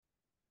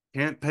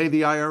Can't pay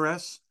the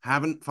IRS?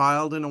 Haven't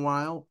filed in a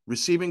while?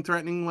 Receiving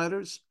threatening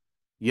letters?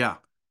 Yeah,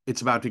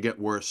 it's about to get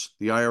worse.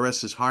 The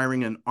IRS is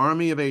hiring an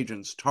army of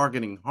agents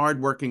targeting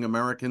hardworking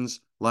Americans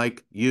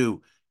like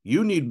you.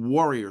 You need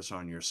warriors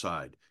on your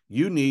side.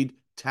 You need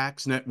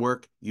Tax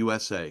Network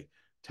USA.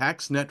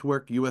 Tax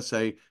Network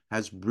USA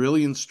has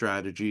brilliant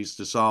strategies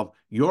to solve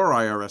your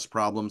IRS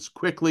problems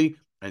quickly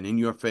and in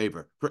your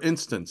favor. For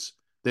instance,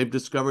 they've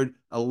discovered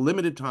a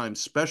limited time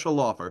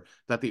special offer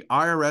that the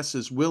IRS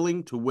is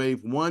willing to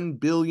waive $1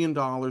 billion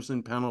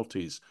in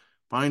penalties.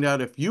 Find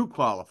out if you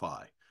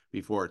qualify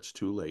before it's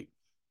too late.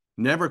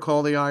 Never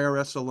call the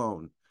IRS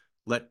alone.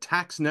 Let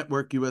Tax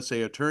Network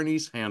USA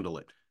attorneys handle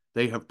it.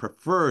 They have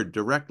preferred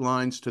direct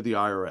lines to the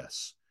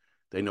IRS.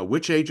 They know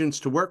which agents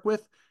to work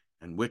with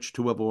and which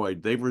to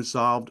avoid. They've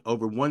resolved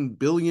over $1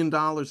 billion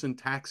in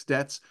tax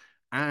debts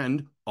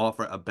and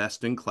offer a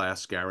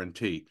best-in-class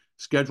guarantee.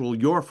 Schedule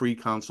your free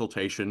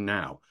consultation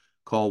now.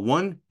 Call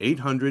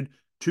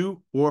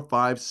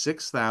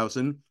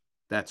 1-800-245-6000.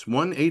 That's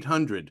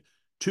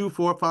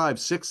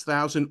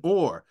 1-800-245-6000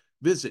 or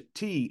visit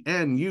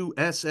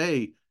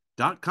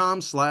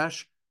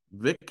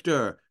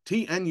tnusa.com/Victor.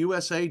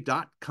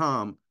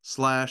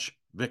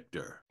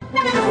 tnusa.com/Victor.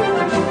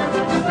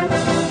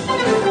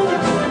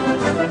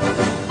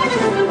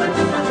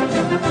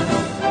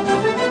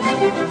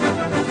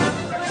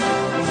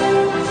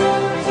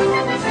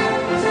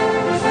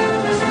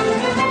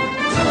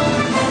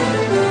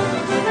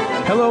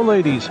 Hello,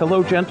 ladies.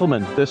 Hello,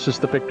 gentlemen. This is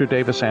the Victor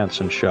Davis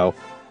Hanson Show.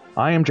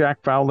 I am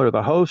Jack Fowler,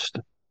 the host,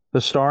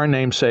 the star and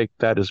namesake.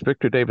 That is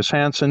Victor Davis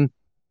Hanson.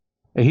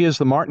 He is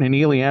the Martin and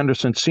Ely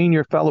Anderson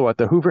Senior Fellow at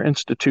the Hoover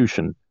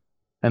Institution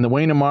and the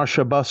Wayne and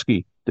Marcia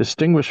Buskey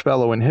Distinguished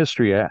Fellow in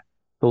History at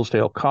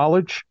Hillsdale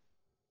College.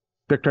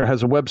 Victor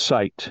has a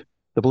website,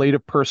 The Blade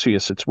of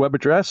Perseus. Its web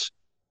address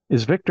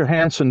is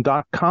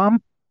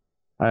victorhanson.com.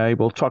 I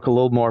will talk a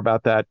little more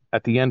about that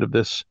at the end of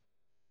this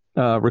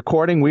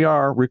recording. We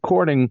are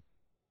recording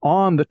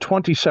on the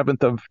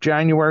 27th of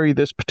January.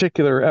 This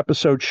particular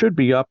episode should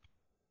be up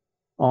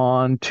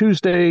on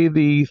Tuesday,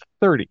 the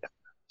 30th.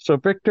 So,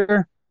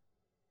 Victor,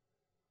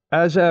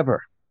 as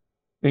ever,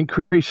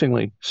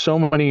 increasingly, so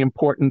many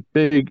important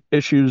big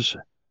issues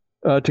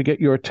to get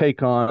your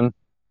take on.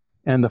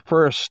 And the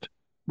first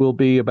will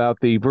be about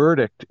the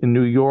verdict in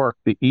New York,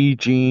 the E.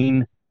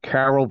 Jean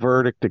Carroll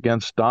verdict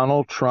against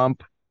Donald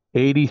Trump,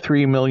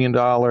 $83 million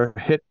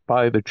hit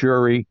by the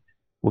jury.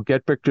 We'll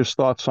get Victor's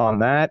thoughts on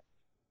that,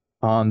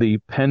 on the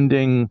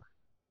pending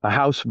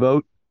House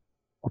vote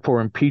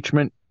for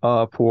impeachment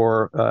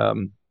for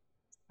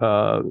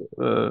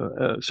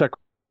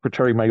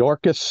Secretary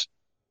Mayorkas.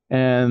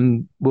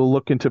 And we'll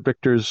look into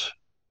Victor's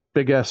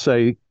big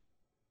essay,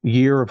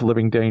 Year of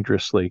Living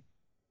Dangerously.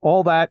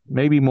 All that,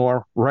 maybe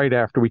more, right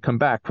after we come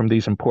back from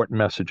these important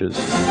messages.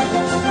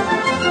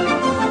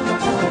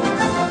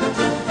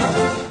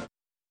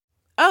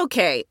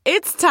 Okay,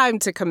 it's time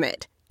to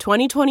commit.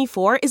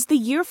 2024 is the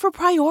year for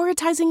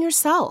prioritizing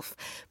yourself.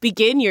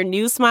 Begin your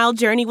new smile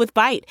journey with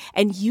Byte,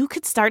 and you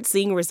could start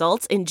seeing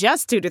results in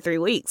just 2 to 3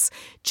 weeks.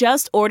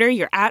 Just order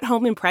your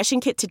at-home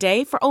impression kit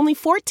today for only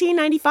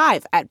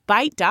 $14.95 at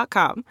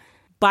Byte.com.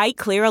 Byte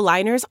Clear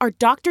aligners are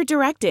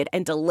doctor-directed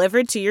and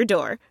delivered to your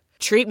door.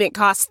 Treatment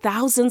costs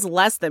thousands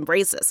less than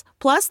braces.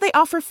 Plus, they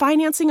offer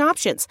financing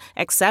options,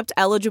 accept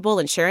eligible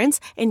insurance,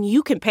 and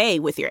you can pay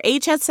with your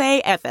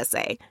HSA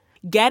FSA.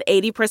 Get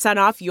 80%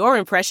 off your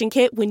impression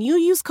kit when you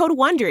use code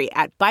WONDERY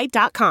at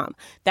Byte.com.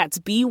 That's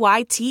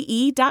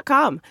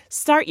BYTE.com.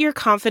 Start your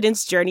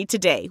confidence journey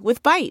today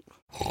with Byte.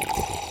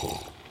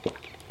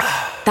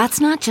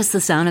 That's not just the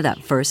sound of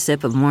that first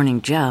sip of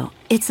Morning Joe.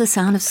 It's the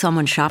sound of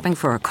someone shopping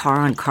for a car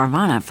on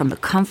Carvana from the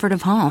comfort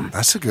of home.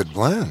 That's a good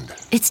blend.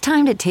 It's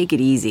time to take it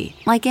easy,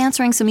 like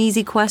answering some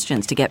easy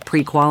questions to get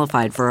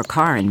pre-qualified for a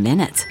car in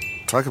minutes.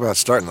 Talk about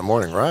starting the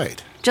morning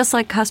right. Just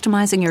like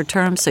customizing your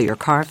terms so your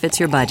car fits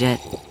your budget.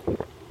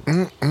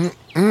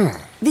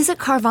 Visit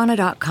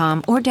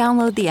Carvana.com or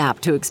download the app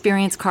to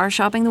experience car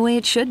shopping the way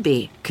it should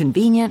be.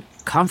 Convenient,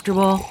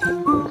 comfortable.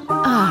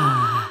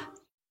 Ah.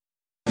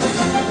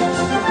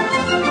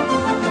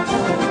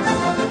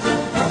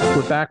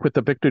 We're back with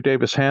the Victor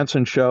Davis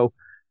Hanson Show.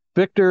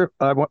 Victor,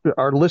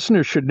 our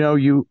listeners should know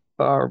you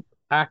are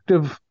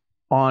active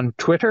on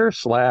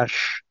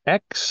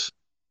Twitter/X,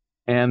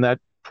 and that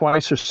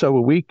twice or so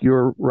a week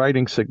you're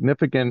writing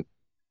significant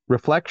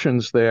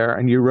reflections there,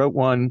 and you wrote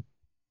one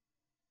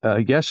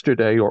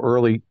yesterday or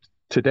early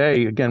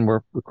today. Again,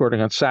 we're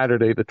recording on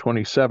Saturday, the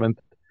 27th,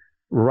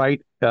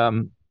 right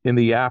in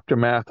the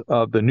aftermath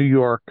of the New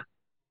York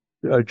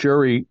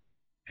jury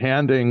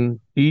handing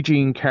E.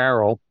 Jean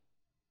Carroll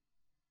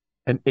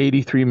an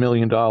 $83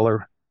 million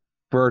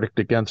verdict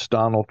against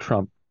Donald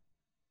Trump.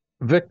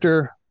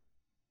 Victor,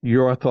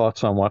 your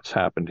thoughts on what's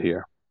happened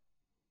here?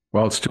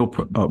 Well, it's still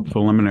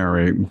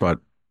preliminary, but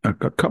a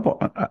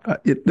couple.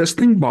 This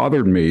thing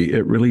bothered me.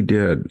 It really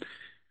did.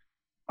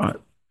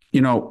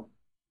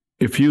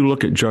 If you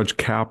look at Judge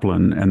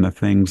Kaplan and the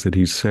things that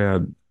he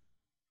said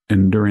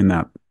during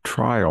that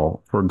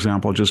trial, for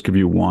example, I'll just give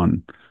you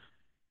one.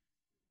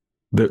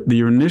 The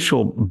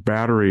initial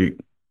battery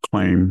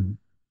claim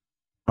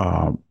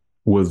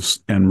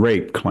and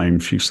rape claim.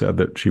 She said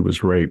that she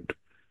was raped.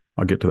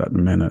 I'll get to that in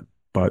a minute.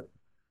 But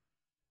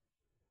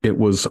it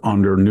was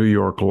under New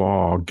York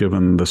law,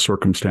 given the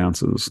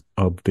circumstances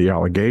of the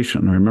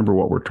allegation. Remember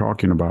what we're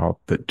talking about,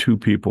 that two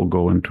people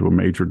go into a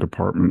major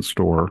department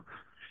store.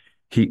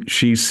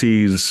 She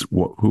sees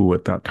who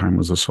at that time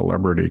was a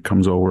celebrity,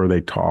 comes over,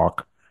 they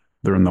talk.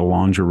 They're in the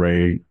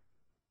lingerie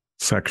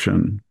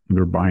section.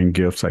 They're buying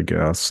gifts, I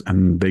guess,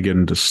 and they get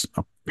into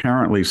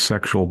apparently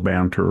sexual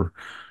banter,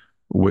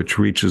 which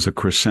reaches a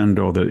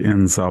crescendo that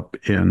ends up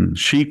in,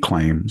 she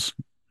claims,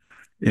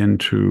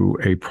 into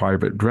a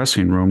private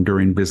dressing room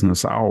during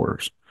business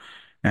hours.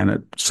 And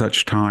at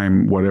such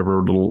time,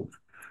 whatever little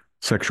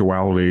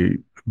sexuality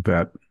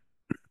that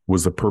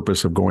was the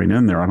purpose of going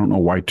in there, I don't know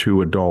why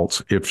two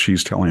adults, if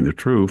she's telling the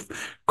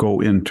truth, go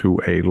into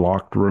a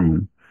locked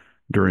room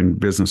during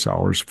business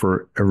hours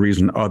for a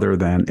reason other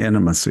than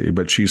intimacy.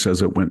 But she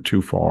says it went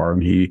too far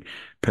and he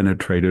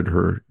penetrated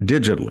her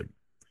digitally.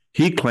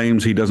 He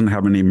claims he doesn't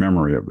have any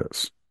memory of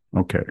this.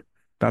 Okay,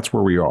 that's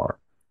where we are.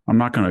 I'm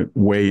not going to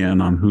weigh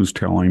in on who's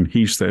telling.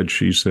 He said,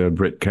 she said,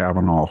 Brett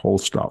Kavanaugh, whole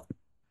stuff.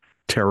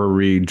 Tara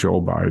Reid,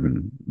 Joe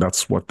Biden.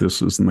 That's what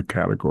this is in the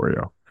category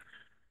of.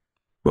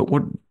 But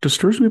what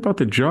disturbs me about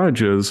the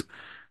judge is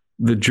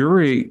the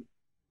jury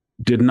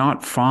did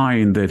not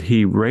find that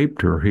he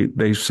raped her.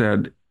 They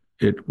said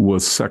it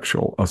was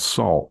sexual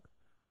assault.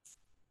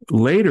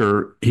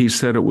 Later, he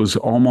said it was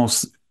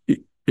almost,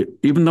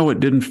 even though it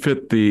didn't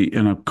fit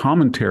in a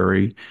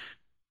commentary,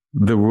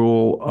 the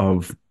rule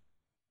of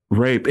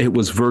rape, it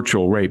was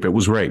virtual rape. It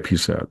was rape, he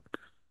said.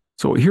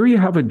 So here you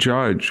have a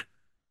judge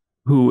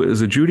who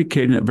is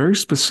adjudicating a very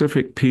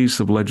specific piece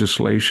of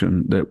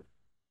legislation that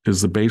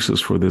is the basis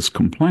for this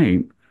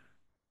complaint.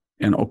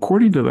 And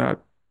according to that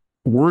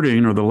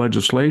wording or the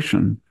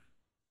legislation,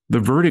 the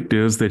verdict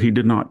is that he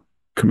did not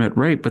commit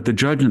rape, but the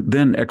judge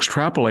then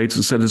extrapolates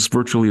and said it's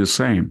virtually the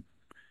same.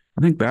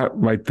 I think that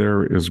right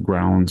there is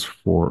grounds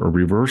for a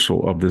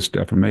reversal of this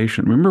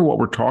defamation. Remember what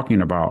we're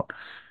talking about.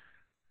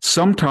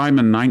 Sometime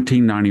in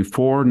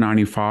 1994,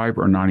 95,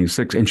 or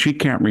 96, and she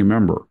can't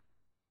remember.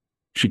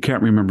 She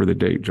can't remember the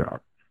date,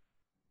 Jack.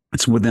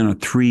 It's within a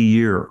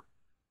 3-year.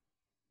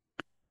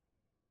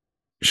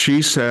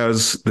 She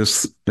says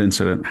this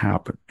incident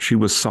happened. She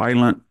was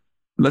silent.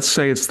 Let's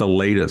say it's the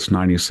latest,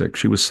 96.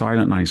 She was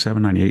silent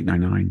 97, 98,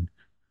 99,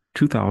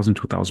 2000,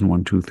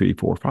 2001, 2, 3,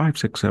 4, 5,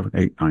 6, 7,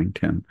 8, 9,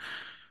 10.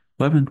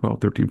 11, 12,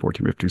 13,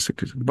 14, 15,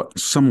 16, but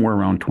somewhere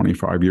around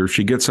 25 years.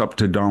 She gets up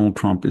to Donald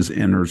Trump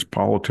enters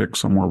politics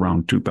somewhere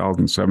around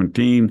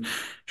 2017.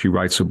 She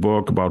writes a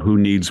book about who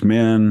needs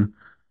men,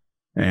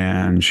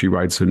 and she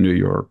writes a New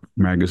York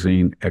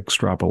magazine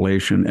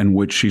extrapolation in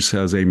which she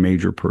says a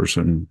major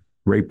person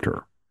raped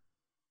her.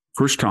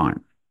 First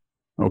time.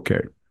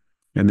 Okay.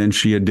 And then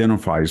she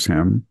identifies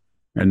him,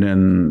 and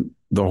then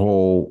the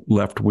whole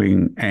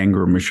left-wing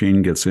anger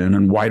machine gets in,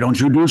 and why don't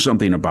you do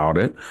something about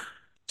it?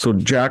 So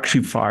Jack,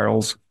 she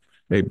files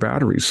a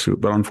battery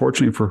suit, but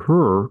unfortunately for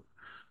her,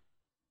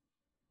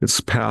 it's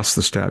past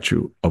the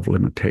statute of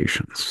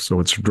limitations. So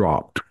it's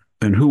dropped.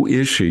 And who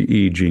is she,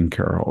 E. Jean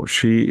Carroll?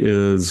 She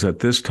is at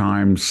this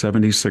time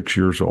 76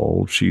 years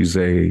old. She's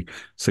a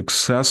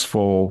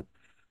successful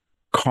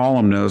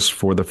columnist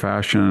for the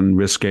fashion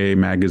risque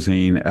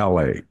magazine,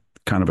 LA,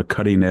 kind of a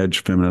cutting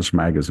edge feminist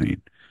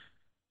magazine.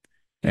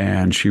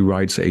 And she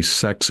writes a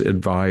sex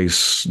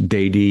advice,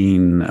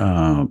 dating,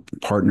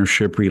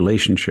 partnership,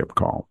 relationship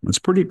column. It's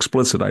pretty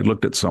explicit. I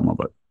looked at some of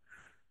it.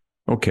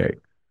 Okay.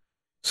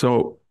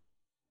 So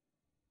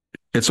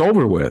it's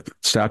over with,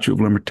 statute of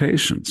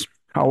limitations.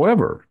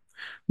 However,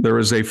 there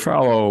is a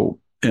fellow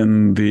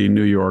in the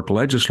New York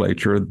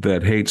legislature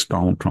that hates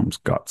Donald Trump's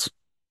guts.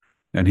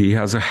 And he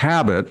has a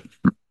habit.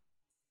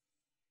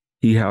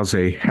 He has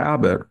a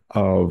habit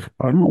of,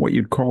 I don't know what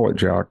you'd call it,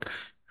 Jack.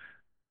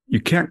 You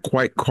can't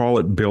quite call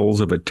it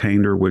bills of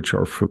attainder, which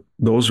are,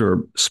 those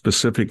are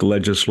specific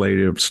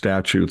legislative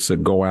statutes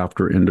that go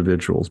after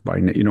individuals by,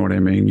 you know what I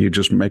mean? You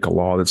just make a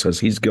law that says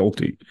he's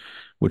guilty,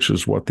 which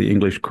is what the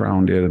English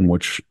crown did, and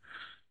which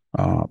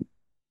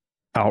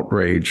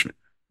outraged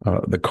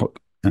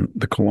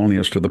the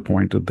colonials to the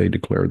point that they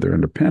declared their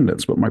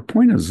independence. But my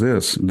point is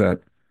this,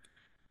 that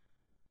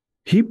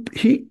he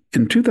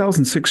in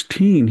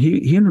 2016,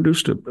 he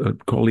introduced a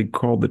colleague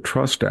called the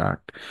Trust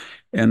Act.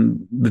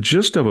 And the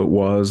gist of it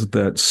was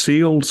that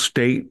sealed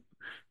state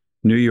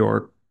New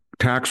York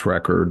tax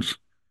records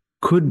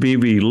could be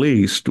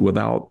released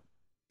without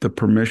the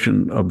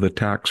permission of the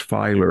tax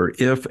filer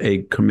if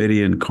a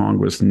committee in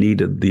Congress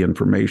needed the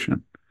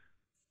information.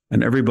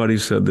 And everybody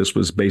said this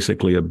was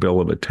basically a bill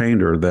of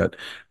attainder, that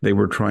they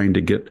were trying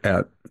to get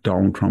at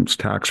Donald Trump's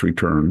tax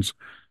returns.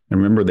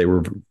 And remember, they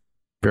were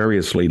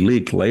variously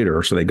leaked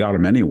later, so they got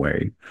them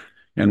anyway.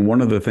 And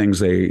one of the things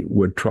they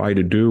would try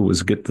to do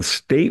was get the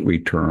state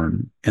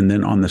return. And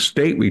then on the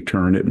state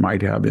return, it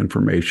might have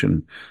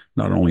information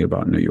not only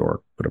about New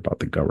York, but about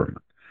the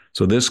government.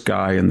 So this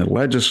guy in the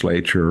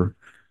legislature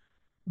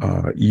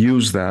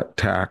use that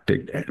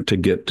tactic to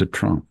get to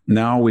Trump.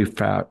 Now we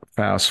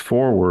fast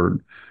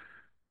forward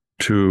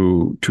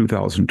to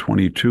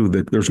 2022,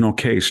 that there's no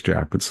case,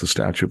 Jack. It's the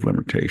statute of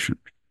limitation.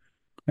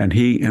 And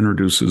he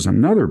introduces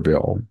another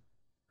bill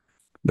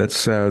that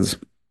says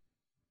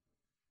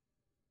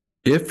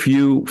if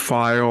you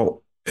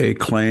file a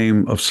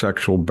claim of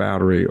sexual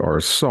battery or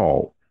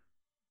assault,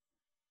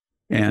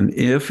 and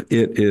if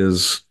it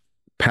is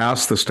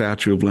past the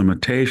statute of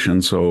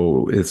limitations,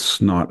 so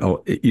it's not,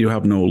 you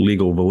have no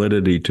legal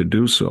validity to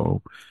do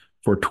so,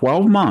 for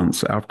 12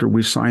 months after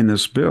we sign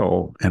this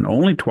bill, and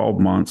only 12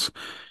 months,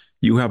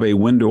 you have a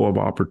window of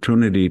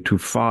opportunity to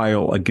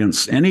file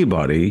against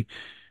anybody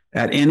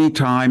at any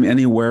time,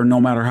 anywhere,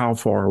 no matter how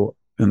far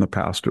in the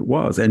past it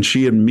was. And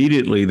she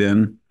immediately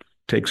then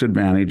takes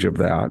advantage of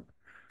that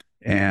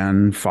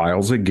and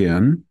files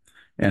again.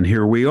 And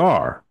here we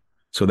are.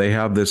 So they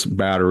have this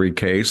battery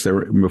case.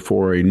 They're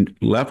before a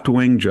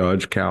left-wing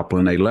judge,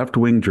 Kaplan, a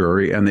left-wing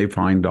jury, and they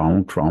find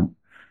Donald Trump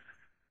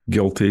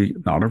guilty,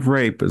 not of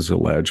rape as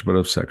alleged, but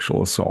of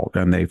sexual assault.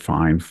 And they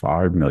find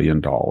 $5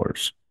 million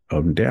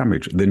of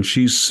damage. Then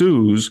she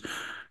sues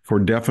for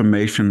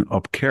defamation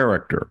of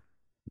character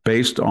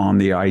based on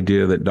the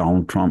idea that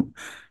Donald Trump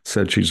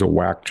said she's a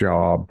whack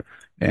job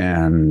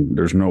and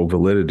there's no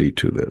validity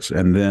to this.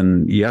 And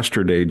then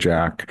yesterday,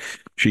 Jack,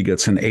 she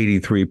gets an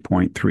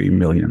 $83.3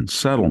 million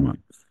settlement.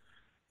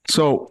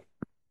 So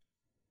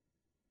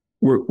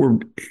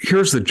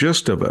here's the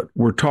gist of it.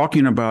 We're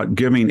talking about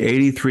giving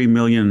 $83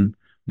 million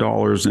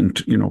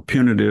in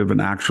punitive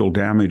and actual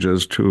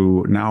damages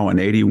to now an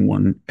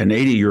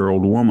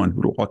 80-year-old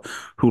woman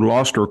who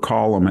lost her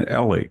column at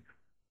Ellie.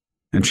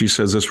 And she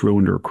says this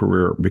ruined her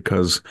career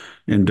because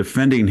in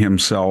defending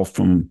himself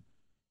from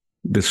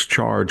this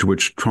charge,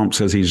 which Trump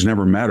says he's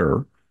never met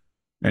her,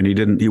 and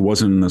he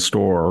wasn't in the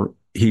store,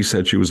 he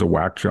said she was a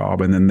whack job,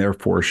 and then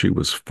therefore she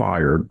was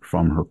fired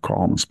from her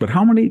columns. But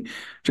how many,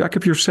 Jack,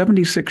 if you're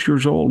 76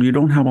 years old, you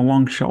don't have a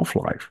long shelf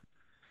life.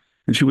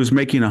 And she was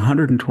making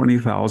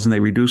 $120,000. They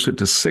reduced it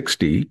to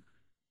 60,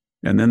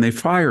 and then they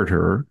fired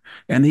her.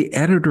 And the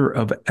editor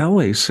of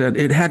LA said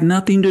it had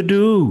nothing to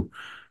do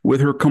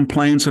with her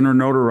complaints and her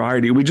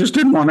notoriety. We just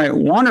didn't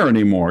want her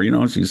anymore.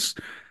 She's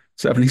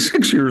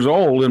 76 years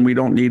old, and we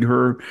don't need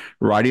her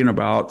writing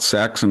about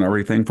sex and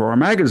everything for our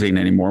magazine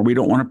anymore. We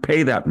don't want to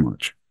pay that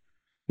much.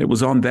 It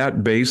was on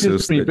that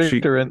basis that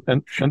Victor,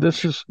 and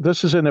this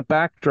is in a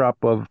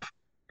backdrop of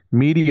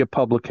media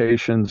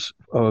publications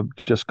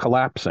just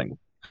collapsing.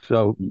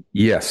 So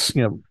yes,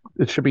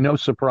 it should be no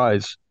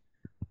surprise.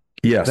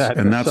 Yes,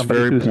 and that's the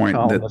very point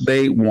that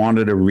they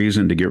wanted a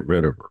reason to get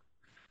rid of her.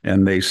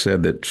 And they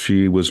said that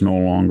she was no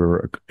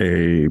longer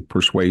a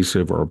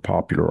persuasive or a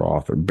popular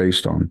author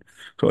based on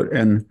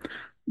and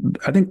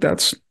I think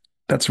that's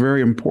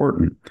very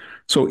important.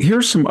 So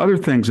here's some other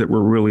things that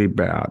were really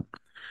bad.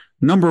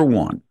 Number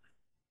one,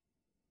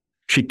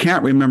 she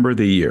can't remember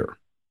the year.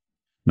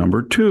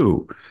 Number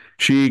two,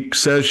 she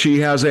says she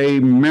has a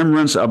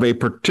remembrance of a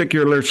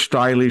particular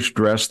stylish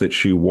dress that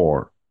she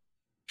wore.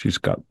 She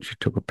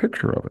took a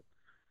picture of it.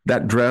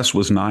 That dress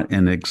was not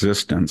in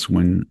existence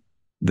when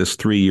this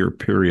 3-year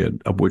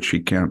period of which she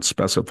can't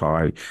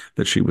specify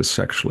that she was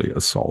sexually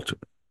assaulted.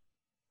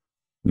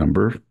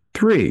 Number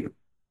three,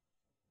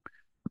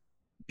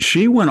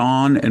 she went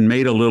on and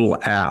made a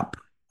little app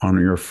on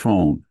your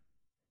phone.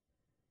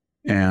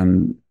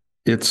 And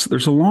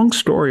there's a long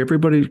story.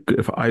 Everybody,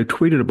 if I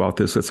tweeted about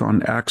this, it's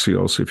on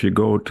Axios. If you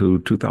go to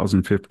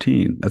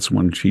 2015, that's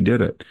when she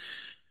did it.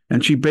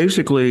 And she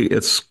basically,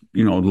 it's,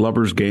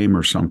 lover's game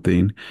or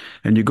something.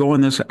 And you go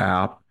in this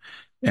app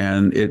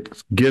and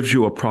it gives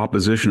you a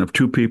proposition of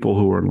two people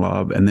who are in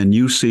love. And then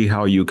you see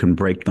how you can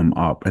break them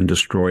up and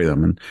destroy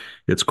them. And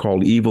it's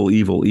called Evil,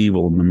 Evil,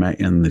 Evil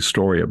in the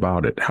story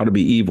about it. How to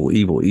be evil,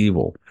 evil,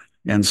 evil.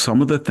 And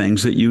some of the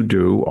things that you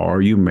do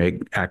are you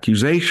make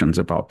accusations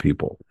about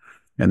people.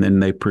 And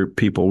then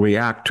people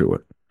react to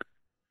it.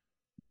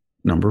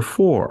 Number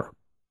four,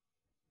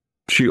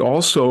 she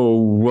also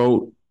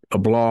wrote a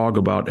blog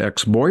about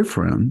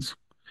ex-boyfriends,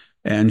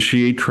 and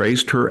she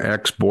traced her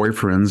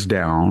ex-boyfriends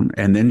down.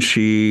 And then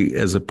she,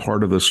 as a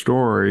part of the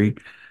story,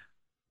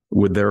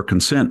 with their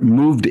consent,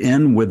 moved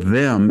in with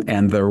them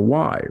and their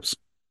wives.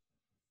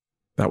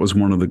 That was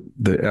one of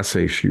the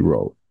essays she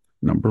wrote.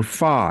 Number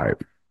five,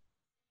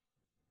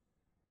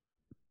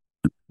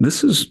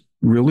 this is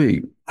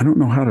really, I don't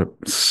know how to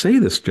say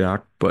this,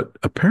 Jack, but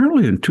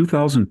apparently in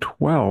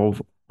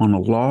 2012, on a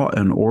Law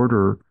and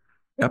Order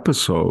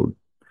episode,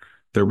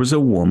 there was a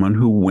woman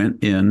who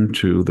went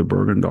into the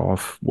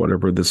Bergendorf,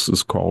 whatever this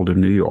is called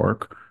in New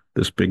York,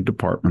 this big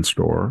department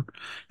store,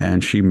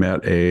 and she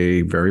met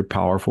a very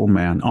powerful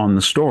man on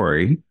the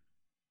story,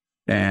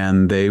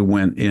 and they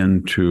went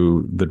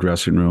into the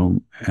dressing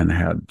room and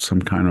had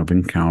some kind of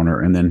encounter,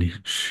 and then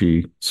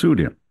she sued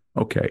him.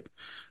 Okay,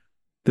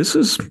 this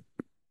is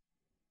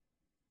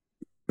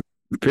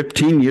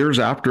 15 years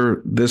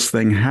after this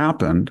thing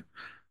happened.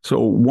 So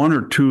one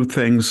or two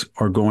things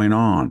are going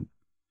on.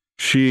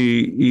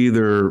 She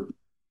either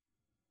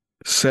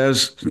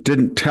says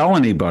didn't tell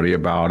anybody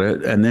about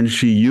it, and then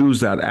she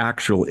used that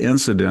actual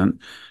incident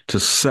to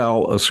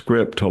sell a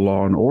script to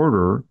Law and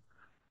Order,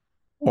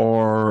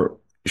 or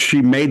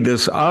she made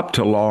this up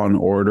to Law and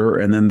Order,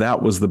 and then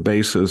that was the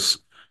basis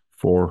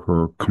for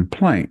her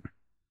complaint.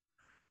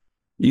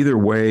 Either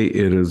way,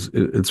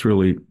 it's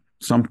really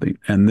something.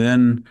 And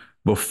then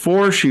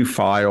before she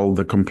filed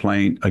the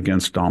complaint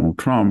against Donald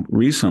Trump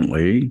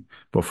recently,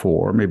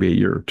 before maybe a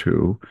year or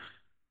two,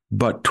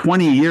 but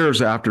 20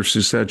 years after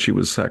she said she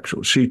was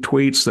sexual, she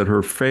tweets that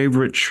her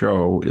favorite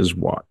show is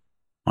what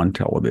on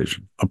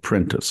television?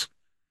 Apprentice,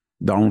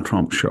 Donald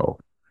Trump show.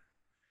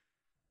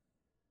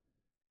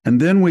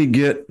 And then we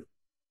get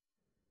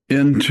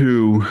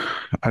into,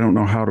 I don't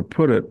know how to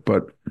put it,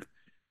 but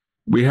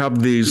we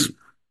have these,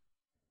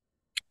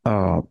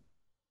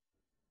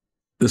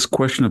 this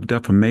question of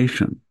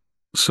defamation.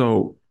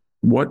 So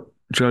what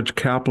Judge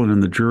Kaplan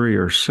and the jury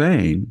are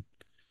saying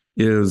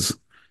is,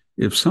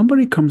 if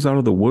somebody comes out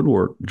of the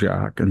woodwork,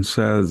 Jack, and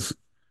says,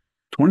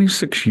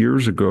 26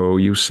 years ago,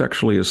 you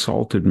sexually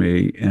assaulted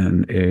me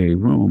in a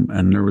room,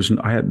 and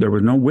there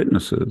were no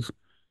witnesses,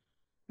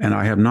 and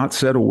I have not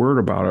said a word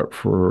about it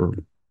for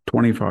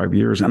 25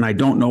 years, and I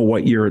don't know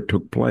what year it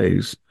took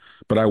place,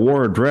 but I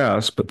wore a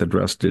dress, but the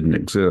dress didn't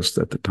exist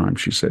at the time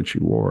she said she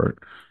wore it.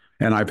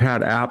 And I've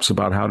had apps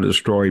about how to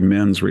destroy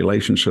men's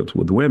relationships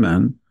with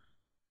women.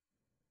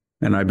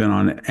 And I've been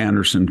on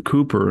Anderson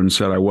Cooper and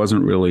said I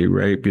wasn't really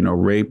rape. You know,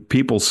 rape,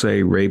 people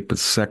say rape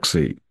is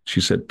sexy.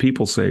 She said,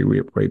 people say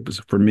rape is,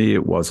 for me,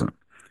 it wasn't.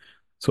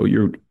 So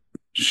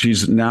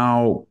she's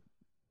now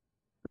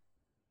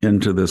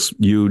into this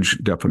huge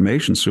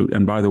defamation suit.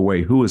 And by the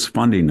way, who is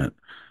funding it?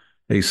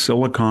 A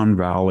Silicon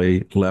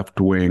Valley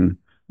left-wing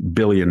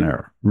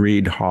billionaire,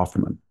 Reid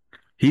Hoffman.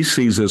 He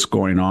sees this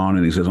going on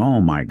and he says, oh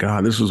my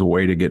God, this is a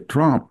way to get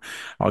Trump.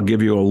 I'll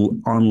give you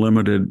an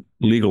unlimited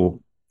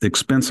legal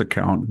expense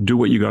account. Do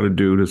what you got to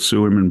do to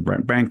sue him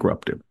and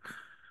bankrupt him.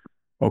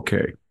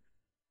 Okay.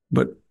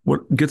 But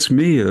what gets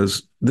me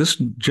is this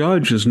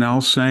judge is now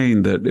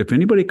saying that if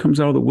anybody comes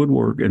out of the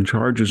woodwork and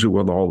charges you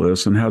with all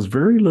this and has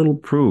very little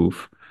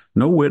proof,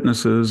 no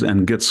witnesses,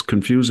 and gets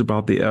confused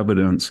about the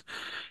evidence,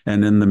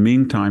 and in the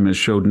meantime has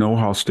showed no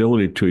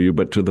hostility to you,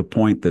 but to the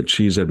point that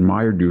she's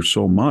admired you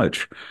so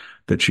much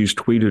that she's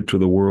tweeted to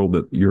the world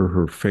that you're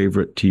her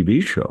favorite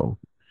TV show.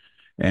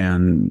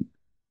 And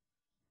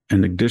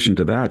in addition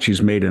to that,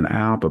 she's made an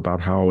app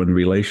about how in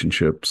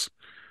relationships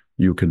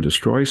you can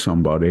destroy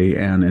somebody.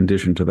 And in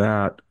addition to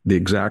that, the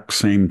exact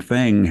same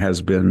thing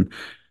has been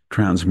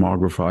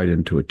transmogrified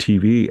into a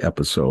TV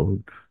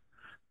episode.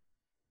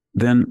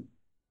 Then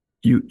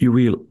you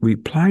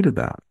reply to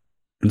that.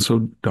 And so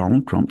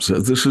Donald Trump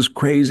says, this is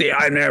crazy.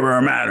 I never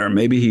met her.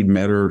 Maybe he'd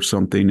met her or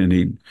something,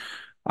 and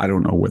I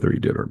don't know whether he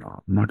did or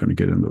not. I'm not going to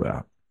get into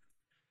that.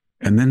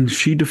 And then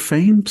she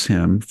defames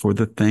him for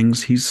the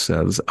things he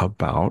says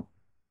about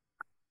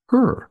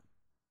her.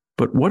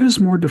 But what is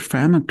more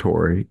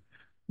defamatory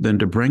than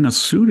to bring a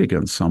suit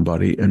against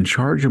somebody and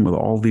charge him with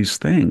all these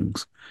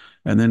things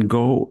and then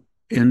go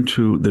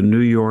into the New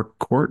York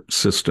court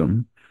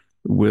system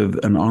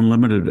with an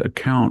unlimited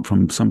account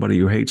from somebody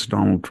who hates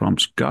Donald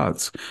Trump's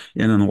guts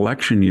in an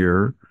election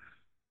year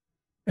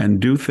and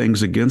do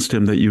things against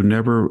him that you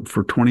never,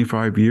 for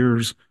 25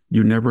 years,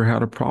 you never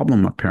had a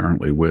problem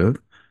apparently with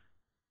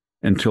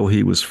until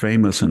he was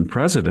famous and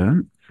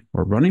president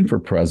or running for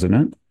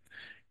president.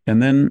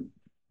 And then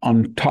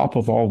on top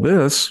of all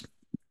this,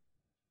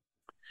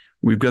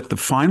 we've got the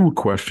final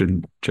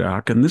question,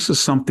 Jack, and this is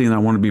something I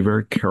want to be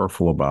very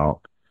careful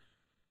about.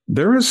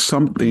 There is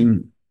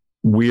something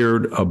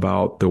weird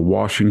about the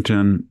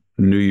Washington,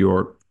 New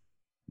York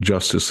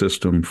justice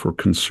system for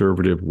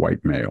conservative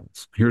white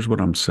males. Here's what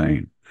I'm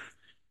saying.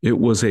 It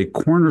was a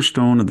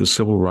cornerstone of the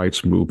civil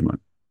rights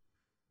movement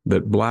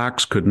that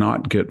blacks could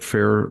not get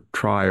fair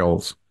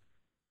trials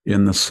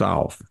in the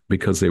South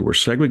because they were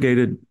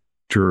segregated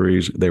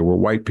juries, they were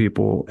white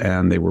people,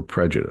 and they were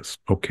prejudiced.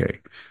 Okay.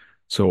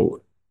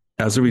 So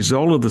as a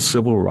result of the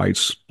civil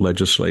rights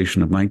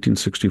legislation of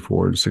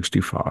 1964 and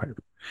 65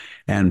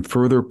 and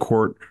further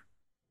court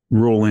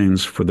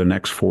rulings for the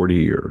next 40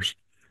 years,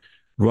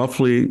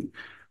 roughly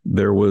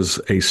there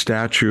was a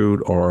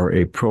statute or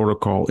a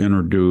protocol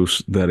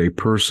introduced that a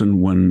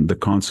person, when the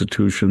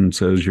Constitution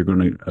says you're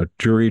going to a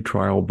jury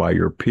trial by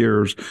your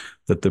peers,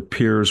 that the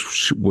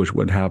peers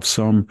would have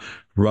some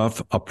rough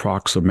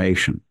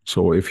approximation.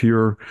 So if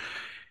you're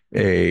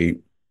a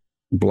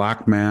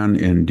black man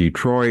in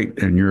Detroit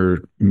and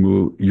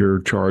you're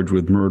charged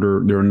with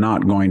murder, they're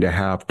not going to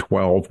have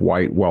 12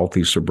 white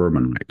wealthy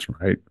suburbanites,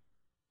 right?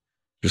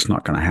 Just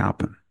not going to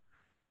happen.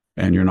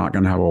 And you're not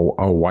going to have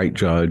a white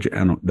judge.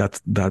 And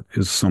that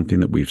is something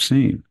that we've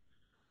seen.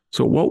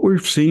 So what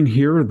we've seen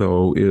here,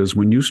 though, is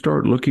when you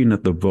start looking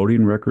at the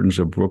voting records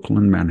of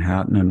Brooklyn,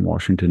 Manhattan, and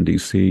Washington,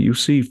 D.C., you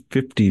see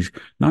 50,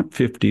 not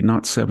 50,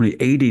 not 70,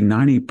 80,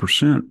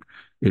 90%,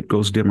 it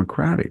goes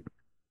Democratic.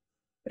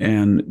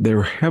 And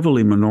they're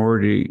heavily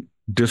minority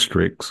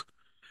districts.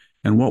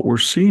 And what we're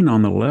seeing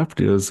on the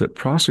left is that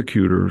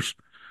prosecutors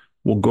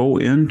will go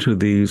into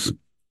these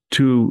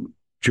two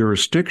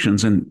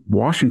jurisdictions. And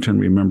Washington,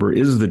 remember,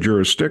 is the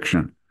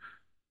jurisdiction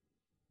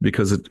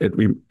because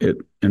it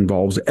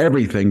involves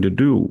everything to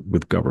do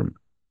with government.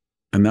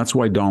 And that's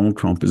why Donald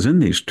Trump is in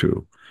these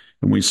two.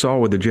 And we saw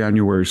with the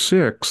January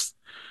 6th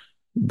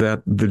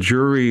that the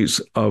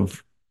juries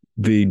of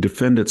the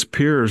defendants'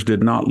 peers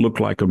did not look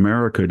like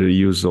America, to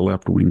use the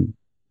left wing,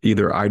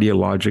 either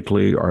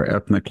ideologically or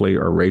ethnically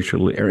or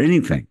racially or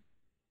anything.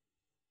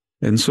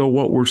 And so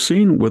what we're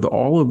seeing with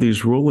all of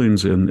these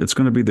rulings, and it's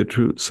going to be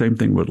the same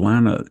thing with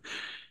Atlanta,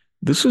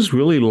 this is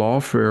really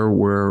lawfare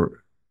where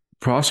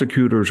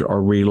prosecutors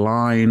are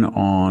relying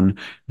on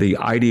the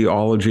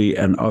ideology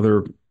and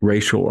other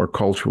racial or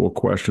cultural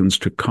questions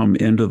to come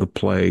into the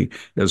play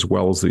as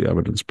well as the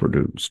evidence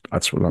produced.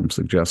 That's what I'm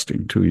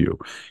suggesting to you.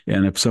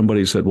 And if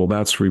somebody said, well,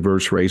 that's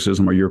reverse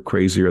racism, or you're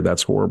crazy, or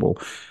that's horrible,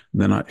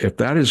 then if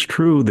that is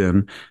true,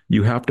 then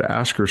you have to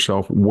ask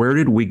yourself, where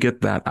did we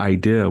get that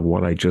idea of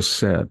what I just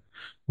said?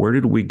 Where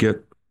did we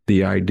get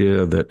the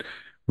idea that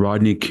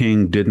Rodney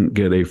King didn't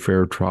get a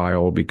fair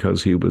trial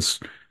because he was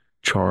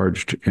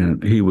charged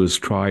and he was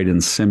tried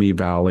in Simi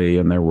Valley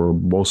and there were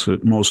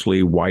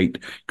mostly white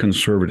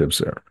conservatives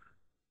there?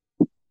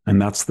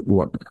 And that's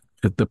what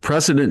the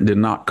precedent did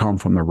not come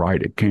from the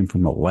right. It came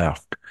from the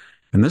left.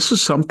 And this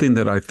is something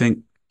that I think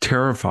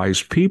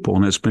terrifies people,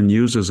 and it's been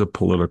used as a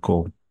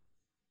political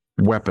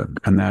weapon.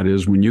 And that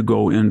is, when you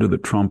go into the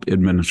Trump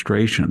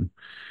administration,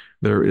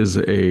 there is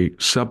a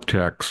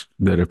subtext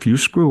that if you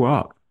screw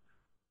up,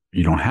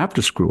 you don't have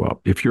to screw up.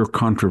 If you're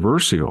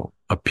controversial,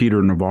 a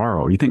Peter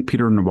Navarro, you think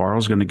Peter Navarro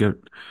is going to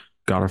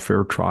got a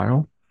fair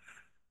trial?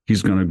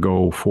 He's going to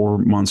go 4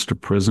 months to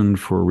prison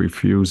for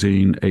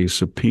refusing a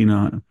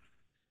subpoena,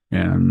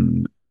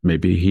 and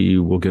maybe he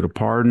will get a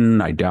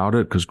pardon. I doubt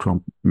it, because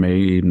Trump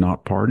may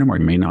not pardon him, or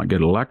he may not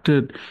get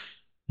elected.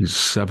 He's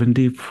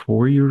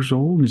 74 years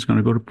old. He's going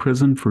to go to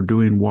prison for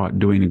doing what?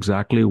 Doing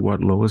exactly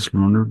what Lois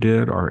Lerner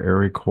did, or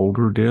Eric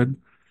Holder did,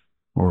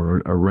 or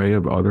an array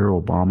of other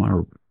Obama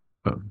or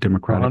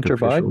Democratic Hunter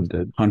officials. Biden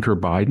did. Hunter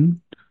Biden.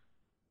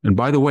 And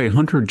by the way,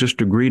 Hunter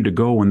just agreed to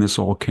go when this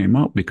all came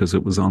up because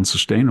it was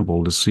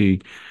unsustainable to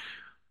see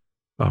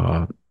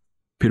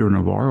Peter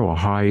Navarro, a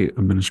high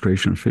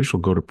administration official,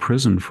 go to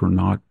prison for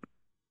not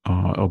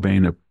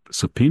obeying a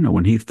subpoena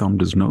when he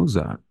thumbed his nose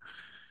at.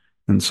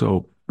 And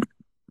so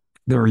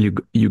there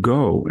you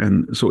go.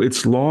 And so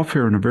it's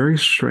lawfare in a very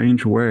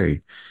strange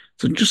way.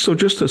 So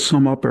just to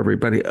sum up,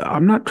 everybody,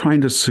 I'm not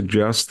trying to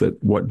suggest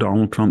that what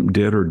Donald Trump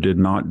did or did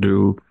not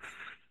do,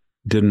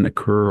 didn't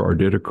occur or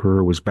did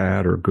occur, was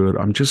bad or good.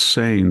 I'm just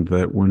saying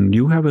that when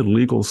you have a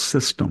legal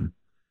system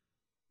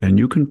and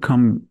you can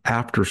come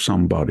after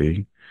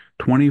somebody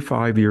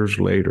 25 years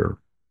later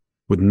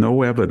with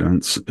no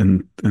evidence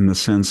in the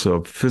sense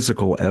of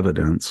physical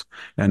evidence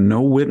and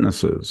no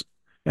witnesses,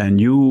 and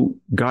you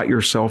got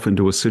yourself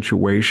into a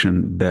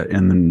situation that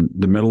in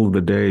the middle of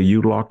the day,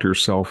 you locked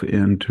yourself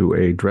into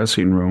a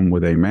dressing room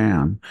with a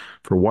man,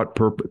 for what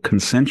purpose?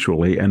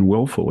 Consensually and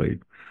willfully.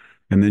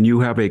 And then you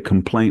have a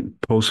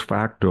complaint post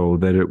facto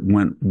that it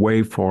went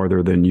way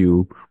farther than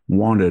you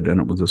wanted, and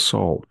it was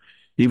assault,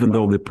 even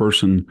though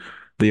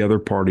the other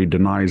party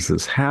denies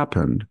this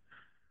happened.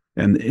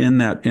 And in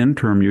that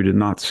interim, you did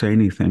not say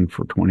anything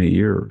for 20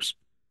 years.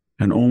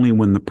 And only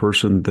when the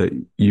person that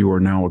you are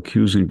now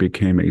accusing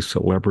became a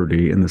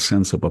celebrity in the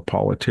sense of a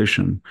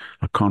politician,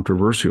 a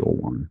controversial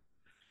one,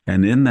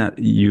 and in that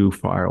you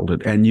filed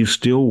it, and you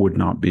still would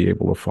not be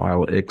able to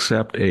file it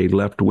except a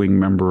left-wing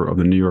member of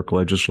the New York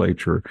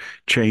legislature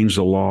changed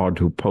the law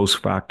to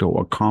post facto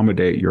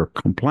accommodate your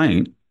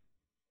complaint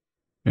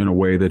in a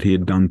way that he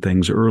had done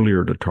things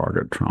earlier to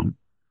target Trump.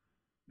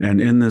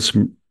 And in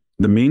the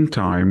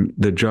meantime,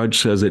 the judge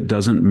says it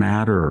doesn't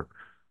matter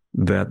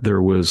that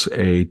there was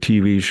a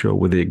TV show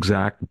with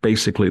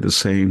basically the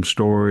same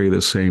story,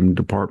 the same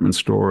department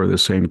store, the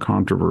same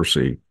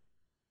controversy.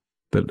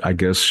 That I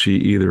guess she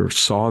either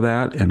saw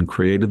that and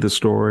created the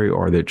story,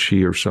 or that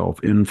she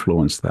herself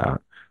influenced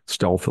that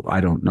stealthily.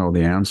 I don't know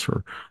the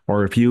answer.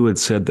 Or if you had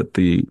said that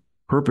the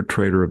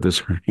perpetrator of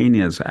this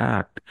heinous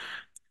act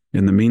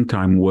in the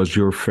meantime was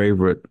your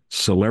favorite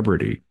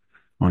celebrity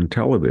on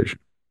television,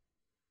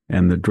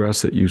 and the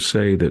dress that you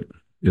say that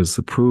is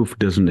the proof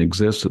doesn't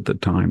exist at the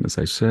time, as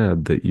I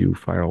said, that you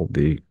filed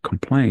the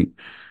complaint,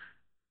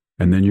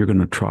 and then you're going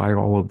to try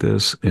all of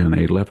this in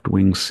a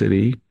left-wing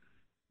city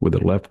with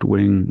a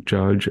left-wing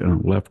judge and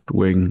a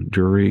left-wing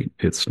jury,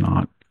 it's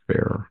not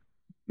fair.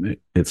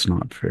 It's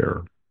not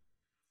fair.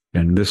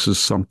 And this is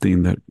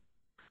something that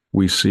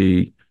we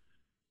see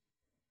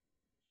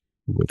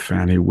with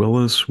Fani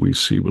Willis, we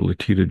see with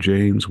Letitia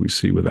James, we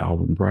see with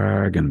Alvin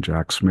Bragg and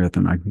Jack Smith.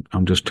 And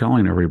I'm just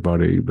telling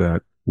everybody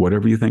that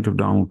whatever you think of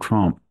Donald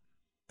Trump,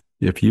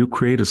 if you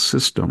create a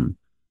system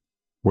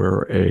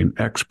where an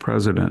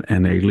ex-president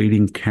and a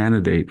leading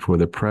candidate for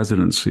the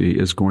presidency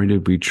is going to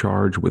be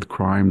charged with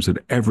crimes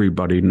that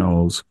everybody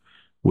knows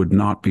would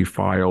not be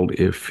filed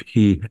if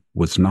he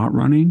was not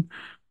running,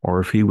 or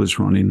if he was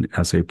running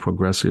as a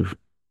progressive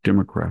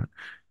Democrat,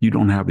 you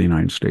don't have the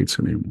United States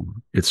anymore.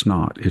 It's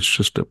not. It's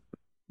just a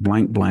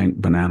blank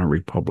banana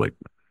republic.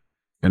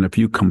 And if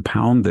you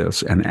compound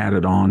this and add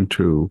it on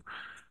to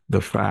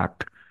the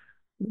fact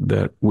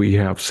that we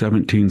have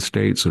 17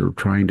 states that are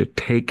trying to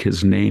take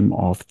his name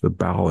off the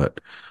ballot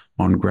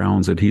on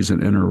grounds that he's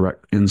an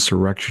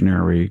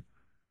insurrectionary,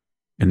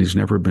 and he's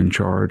never been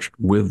charged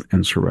with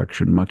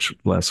insurrection, much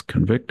less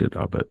convicted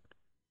of it.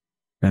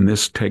 And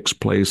this takes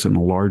place in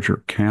a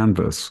larger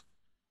canvas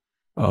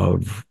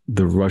of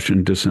the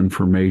Russian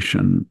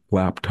disinformation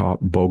laptop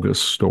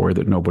bogus story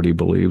that nobody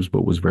believes,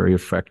 but was very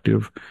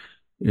effective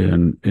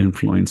in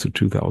influence the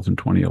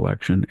 2020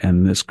 election.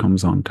 And this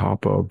comes on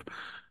top of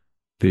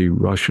the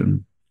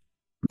Russian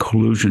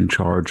collusion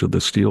charge of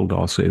the Steele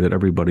dossier that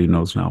everybody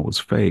knows now was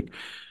fake.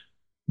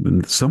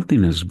 And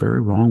something is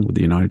very wrong with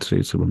the United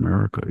States of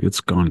America.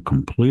 It's gone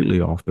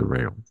completely off the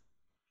rails.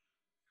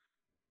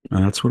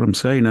 And that's what I'm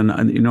saying. And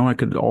I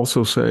could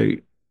also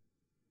say,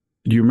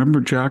 do you remember,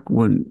 Jack,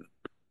 when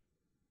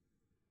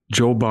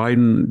Joe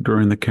Biden,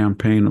 during the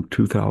campaign of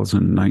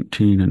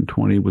 2019 and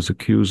 20, was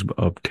accused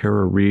of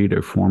Tara Reade,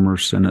 a former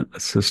Senate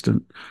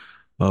assistant,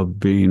 of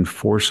being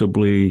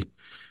forcibly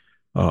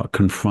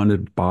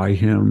confronted by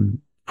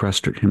him,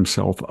 pressed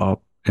himself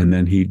up, and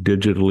then he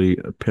digitally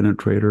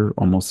penetrated her,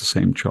 almost the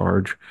same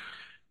charge.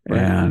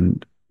 Right.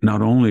 And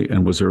not only,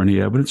 and was there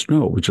any evidence?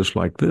 No, it was just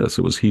like this.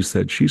 It was he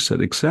said, she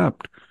said,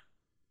 except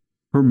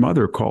her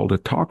mother called a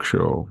talk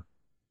show,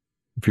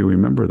 if you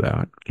remember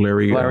that,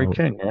 Larry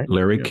King, right?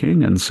 Larry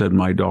King, and said,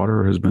 my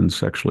daughter has been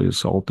sexually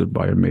assaulted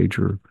by a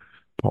major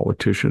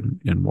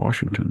politician in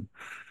Washington.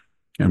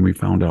 And we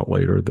found out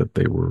later that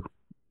they were,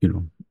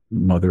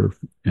 mother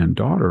and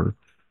daughter.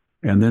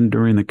 And then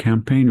during the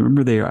campaign,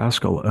 remember, they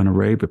asked an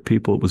array of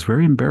people. It was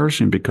very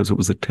embarrassing because it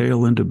was the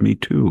tail end of Me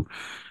Too.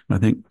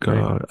 And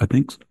I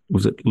think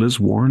was it Liz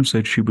Warren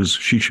said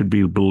she should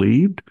be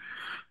believed.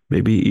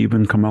 Maybe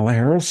even Kamala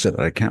Harris said it.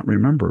 I can't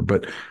remember.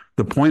 But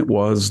the point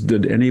was,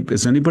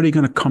 is anybody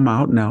going to come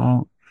out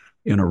now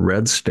in a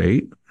red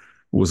state?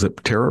 Was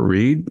it Tara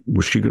Reade?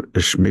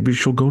 Maybe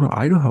she'll go to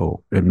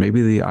Idaho, and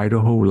maybe the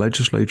Idaho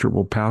legislature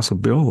will pass a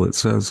bill that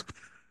says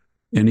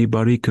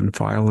anybody can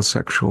file a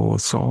sexual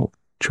assault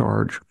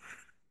charge,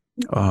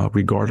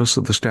 regardless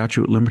of the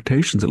statute of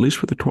limitations, at least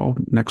for the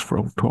next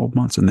 12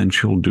 months. And then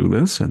she'll do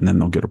this, and then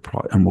they'll get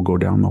and we'll go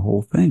down the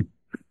whole thing.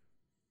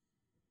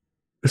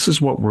 This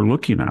is what we're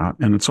looking at,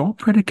 and it's all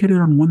predicated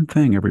on one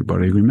thing,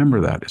 everybody. Remember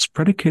that. It's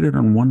predicated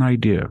on one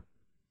idea,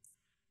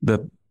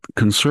 that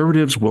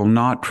conservatives will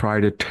not try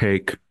to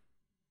take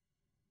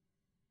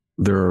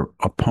their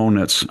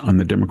opponents on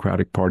the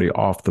Democratic Party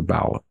off the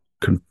ballot.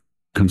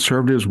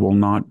 Conservatives will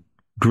not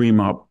dream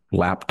up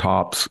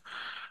laptops,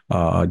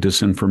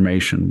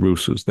 disinformation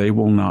ruses. They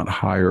will not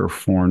hire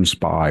foreign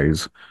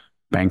spies,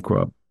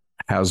 bankrupt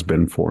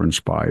has-been foreign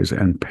spies,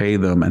 and pay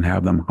them and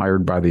have them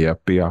hired by the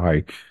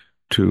FBI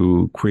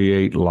to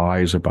create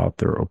lies about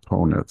their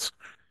opponents.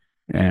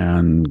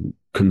 And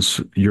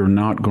you're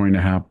not going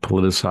to have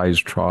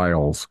politicized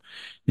trials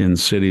in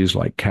cities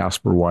like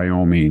Casper,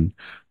 Wyoming,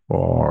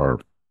 or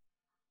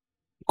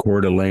Coeur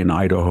d'Alene,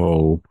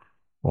 Idaho,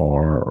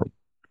 or,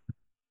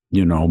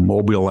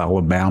 Mobile,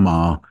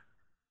 Alabama,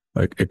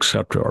 et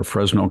cetera, or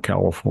Fresno,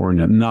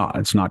 California. No,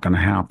 it's not going to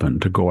happen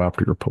to go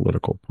after your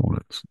political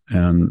opponents.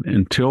 And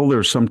until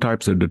there's some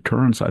types of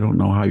deterrence, I don't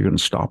know how you're going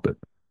to stop it.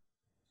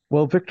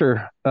 Well,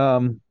 Victor,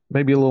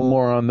 maybe a little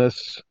more on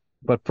this,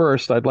 but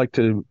first I'd like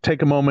to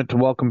take a moment to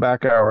welcome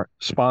back our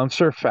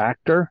sponsor,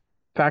 Factor.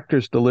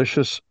 Factor's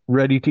delicious,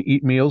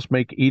 ready-to-eat meals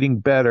make eating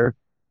better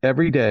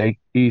every day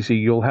easy.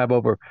 You'll have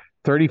over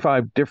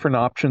 35 different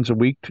options a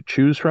week to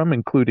choose from,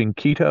 including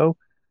keto,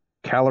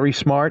 calorie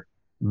smart,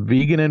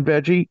 vegan and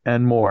veggie,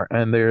 and more.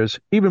 And there's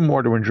even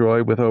more to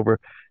enjoy with over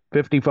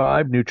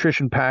 55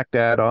 nutrition-packed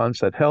add-ons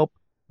that help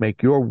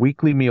make your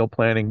weekly meal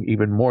planning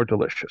even more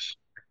delicious.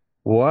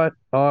 What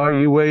are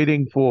you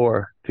waiting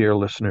for, dear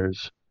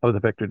listeners of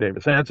the Victor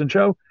Davis Hanson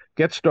Show?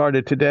 Get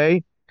started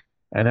today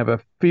and have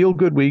a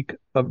feel-good week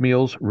of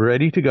meals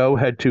ready to go.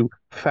 Head to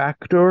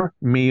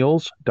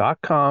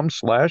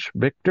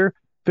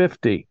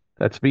factormeals.com/Victor50.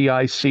 That's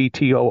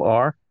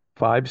VICTOR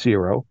 50.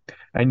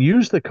 And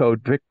use the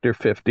code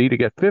Victor50 to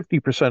get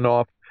 50%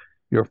 off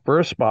your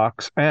first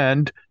box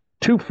and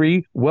 2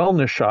 free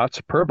wellness shots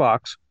per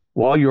box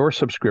while your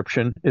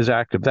subscription is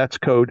active. That's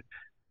code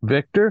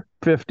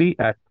Victor50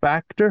 at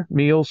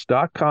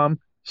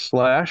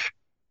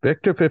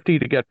factormeals.com/Victor50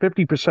 to get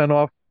 50%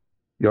 off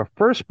your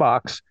first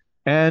box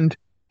and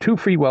 2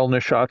 free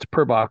wellness shots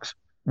per box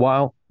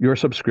while your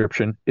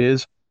subscription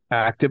is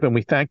active. And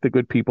we thank the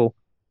good people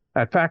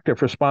at Factor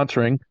for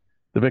sponsoring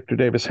the Victor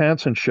Davis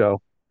Hanson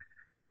Show.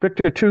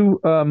 Victor, two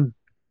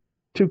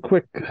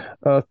quick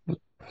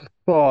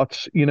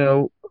thoughts. We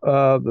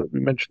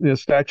mentioned the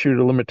statute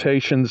of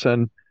limitations,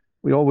 and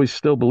we always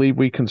still believe,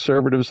 we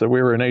conservatives, that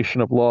we're a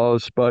nation of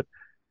laws. But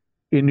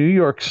in New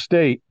York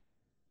State,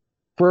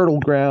 fertile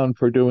ground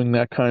for doing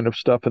that kind of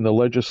stuff in the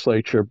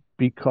legislature,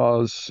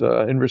 because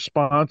in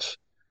response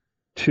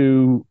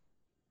to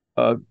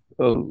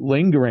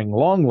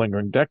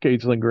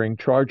decades lingering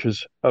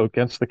charges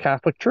against the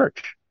Catholic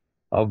Church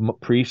of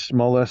priests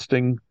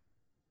molesting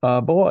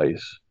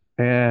boys.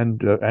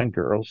 and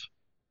girls.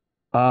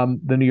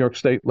 The New York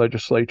State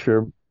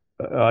legislature,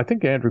 I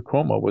think Andrew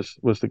Cuomo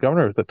was the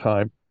governor at the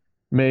time,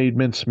 made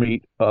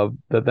mincemeat of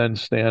the then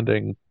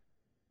standing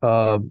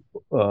uh,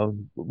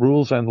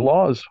 rules and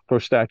laws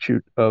for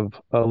statute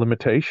of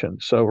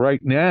limitations. So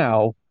right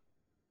now,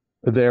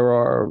 I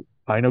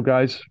know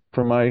guys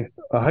from my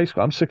high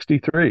school. I'm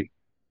 63,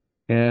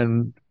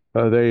 and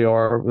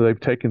they've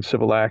taken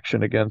civil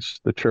action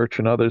against the church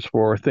and others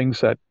for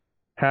things that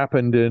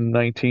happened in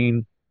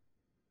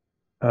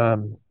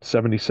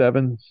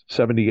 1977,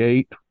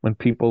 78, when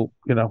people,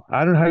 I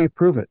don't know how you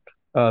prove it.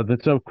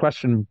 There's no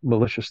question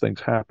malicious things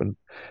happen.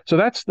 So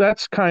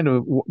that's kind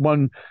of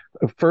one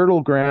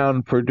fertile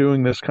ground for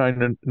doing this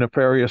kind of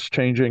nefarious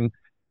changing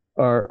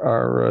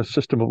our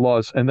system of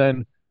laws. And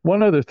then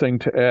one other thing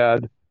to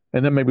add,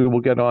 and then maybe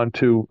we'll get on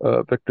to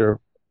Victor.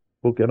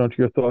 We'll get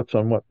onto your thoughts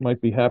on what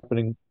might be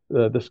happening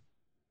this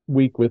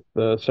week with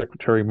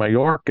Secretary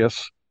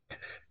Mayorkas,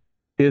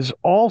 is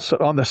also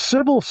on the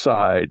civil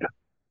side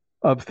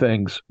of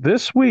things.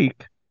 This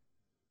week,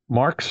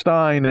 Mark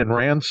Steyn and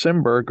Rand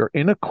Simberg are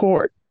in a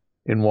court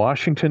in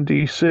Washington,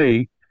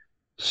 D.C.,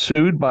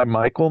 sued by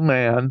Michael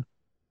Mann,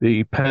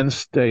 the Penn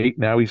State,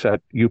 now he's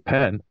at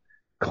UPenn,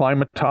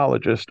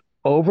 climatologist,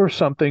 over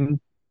something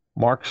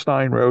Mark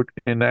Steyn wrote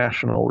in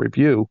National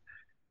Review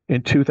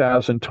in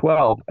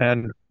 2012.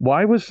 And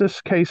why was this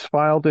case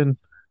filed in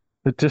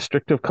the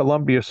District of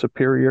Columbia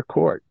Superior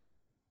Court?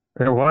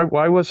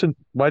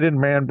 Why didn't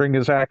Mann bring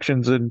his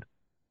actions in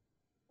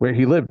where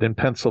he lived in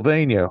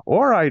Pennsylvania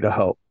or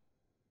Idaho?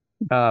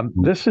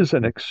 This is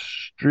an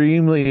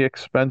extremely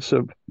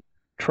expensive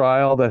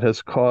trial that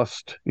has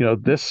cost,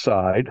 this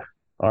side,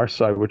 our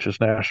side, which is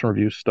National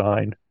Review,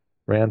 Steyn,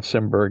 Rand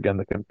Simberg, and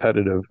the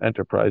Competitive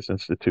Enterprise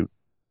Institute,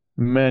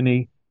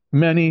 many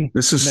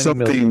This is many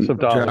millions something, of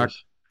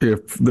dollars. Jack,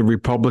 if the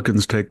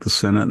Republicans take the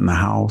Senate and the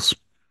House,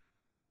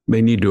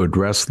 they need to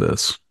address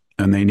this,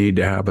 and they need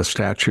to have a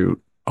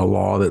statute, a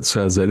law that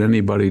says that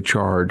anybody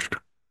charged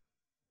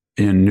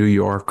in New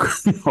York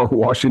or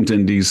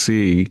Washington,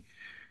 D.C.,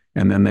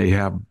 and then they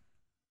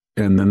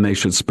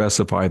should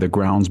specify the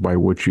grounds by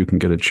which you can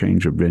get a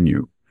change of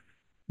venue.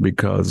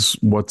 Because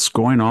what's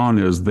going on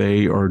is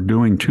they are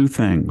doing two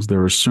things.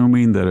 They're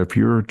assuming that if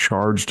you're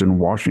charged in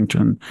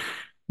Washington,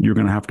 you're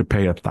going to have to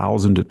pay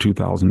 $1,000 to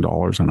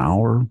 $2,000 an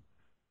hour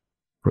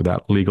for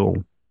that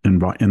in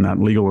that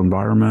legal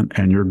environment,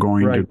 and you're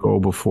going to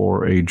go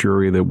before a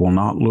jury that will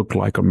not look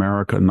like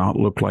America, not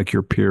look like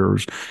your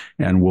peers,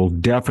 and will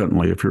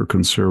definitely, if you're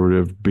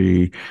conservative,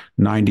 be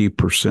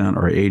 90%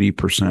 or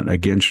 80%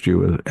 against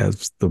you,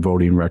 as the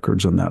voting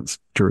records in that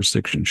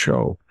jurisdiction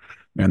show,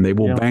 and they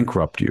will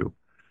bankrupt you.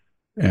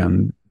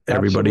 And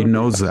everybody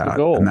knows that,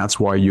 and that's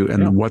why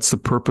what's the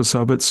purpose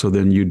of it? So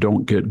then you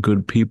don't get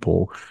good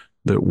people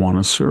that want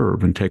to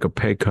serve and take a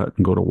pay cut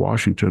and go to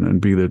Washington and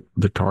be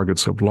the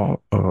targets of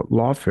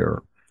lawfare.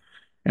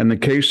 And the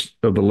case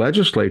of the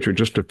legislature,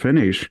 just to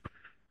finish,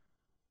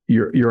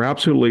 you're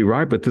absolutely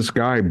right. But this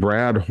guy,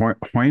 Brad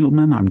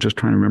Hoylman, I'm just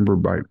trying to remember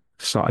I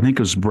think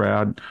it was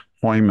Brad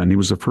Hoylman. He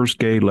was the first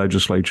gay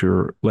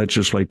legislator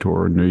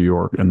in New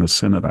York in the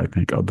Senate, I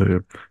think, of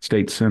the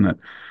state Senate.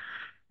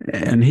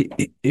 And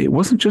it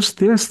wasn't just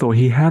this, though.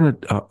 He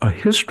had a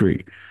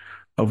history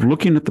of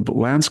looking at the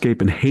landscape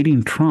and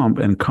hating Trump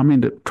and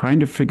trying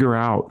to figure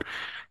out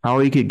how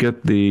he could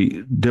get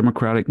the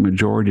Democratic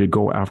majority to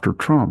go after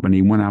Trump. And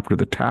he went after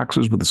the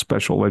taxes with the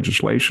special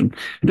legislation.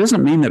 It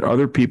doesn't mean that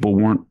other people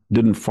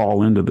didn't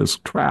fall into this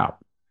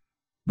trap.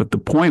 But the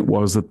point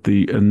was that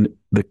the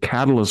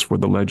catalyst for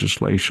the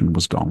legislation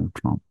was Donald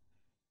Trump.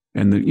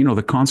 And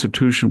the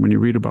Constitution, when you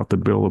read about the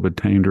Bill of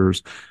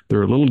Attainders,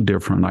 they're a little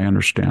different. I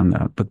understand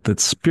that, but the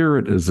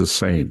spirit is the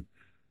same.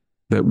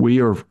 That we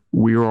are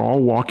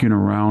all walking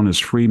around as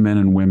free men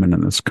and women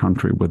in this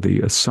country with the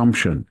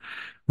assumption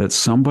that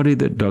somebody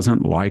that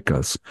doesn't like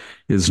us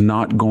is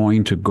not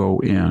going to go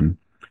in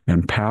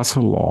and pass a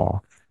law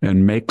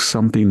and make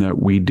something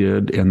that we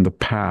did in the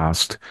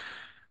past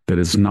that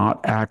is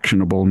not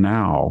actionable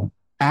now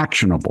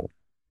actionable.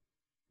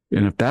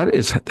 And if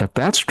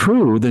that's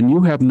true, then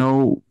you have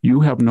no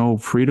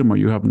freedom, or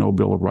you have no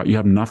Bill of Rights. You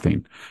have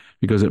nothing,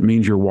 because it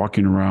means you're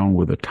walking around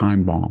with a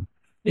time bomb.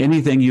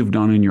 Anything you've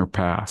done in your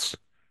past,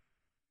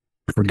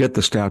 forget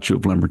the statute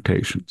of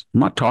limitations. I'm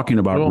not talking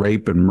about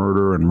rape and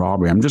murder and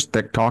robbery. I'm just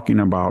talking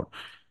about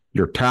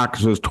your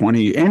taxes,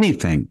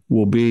 anything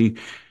will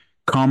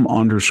come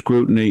under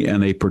scrutiny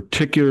in a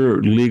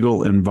particular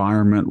legal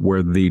environment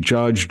where the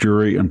judge,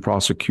 jury, and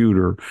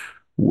prosecutor,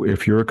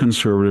 if you're a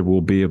conservative,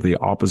 will be of the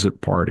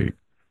opposite party.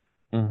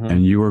 Mm-hmm.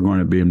 And you are going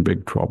to be in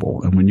big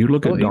trouble. And when you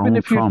look at Donald Trump... Even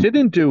if you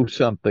didn't do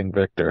something,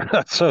 Victor.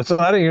 So it's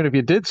not even if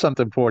you did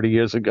something 40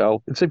 years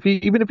ago. It's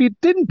even if you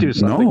didn't do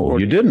something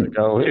 40 years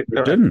ago. You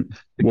didn't.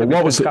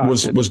 Well,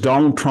 was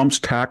Donald Trump's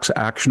tax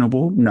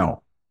actionable?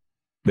 No.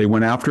 They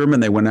went after him,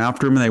 and they went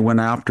after him, and they went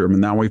after him.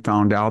 And now we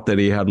found out that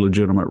he had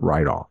legitimate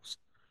write-offs.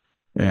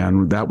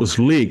 And that was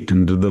leaked.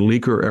 And did the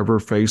leaker ever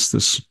face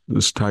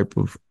this type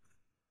of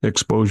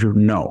exposure?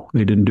 No.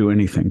 They didn't do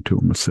anything to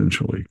him,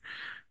 essentially.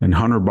 And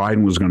Hunter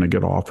Biden was going to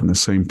get off in the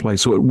same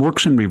place. So it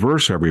works in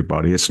reverse,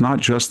 everybody. It's not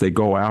just they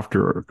go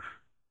after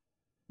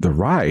the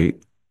right.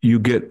 You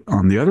get,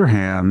 on the other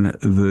hand,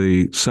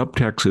 the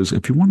subtext is,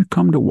 if you want to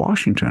come to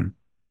Washington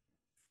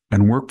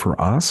and work for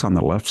us on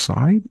the left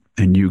side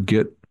and you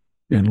get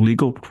in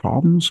legal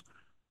problems,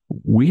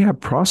 we have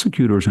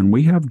prosecutors and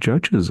we have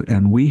judges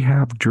and we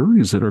have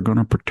juries that are going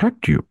to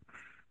protect you.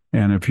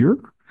 And if you're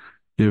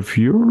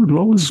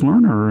Lois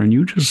Lerner and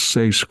you just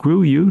say,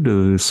 screw you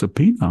to the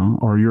subpoena,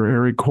 or you're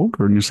Eric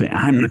Holder and you say,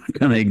 I'm not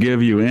going to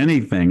give you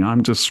anything,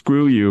 I'm just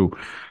screw you,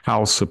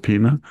 House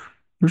subpoena,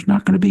 there's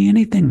not going to be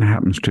anything that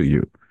happens to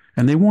you.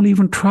 And they won't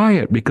even try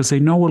it because they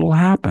know it'll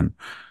happen.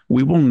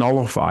 We will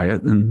nullify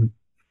it and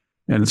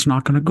it's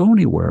not going to go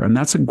anywhere. And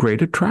that's a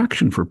great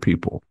attraction for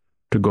people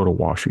to go to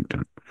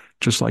Washington.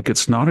 Just like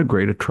it's not a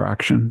great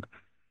attraction.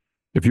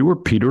 If you were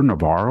Peter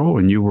Navarro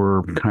and you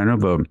were kind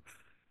of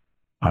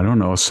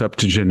a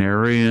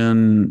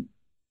septuagenarian,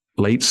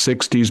 late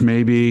 60s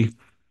maybe,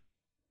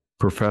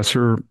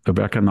 professor of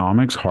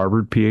economics,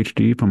 Harvard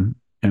PhD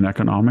in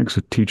economics,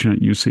 teaching at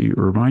UC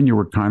Irvine, you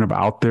were kind of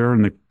out there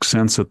in the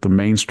sense that the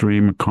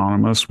mainstream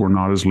economists were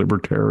not as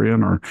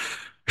libertarian, or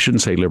I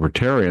shouldn't say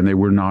libertarian, they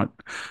were not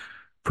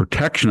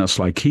protectionist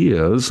like he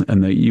is,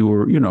 and that you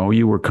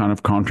were kind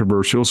of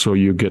controversial, so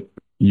you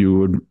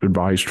would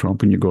advise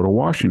Trump and you go to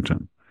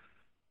Washington.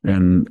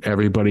 And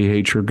everybody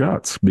hates your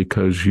guts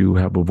because you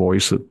have a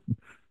voice that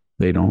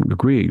they don't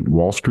agree.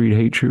 Wall Street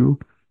hates you.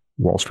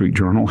 Wall Street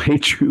Journal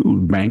hates you.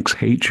 Banks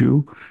hate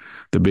you.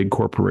 The big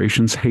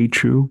corporations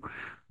hate you.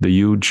 The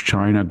huge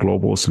China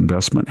globalist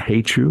investment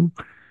hates you.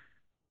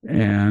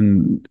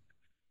 And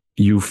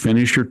you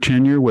finish your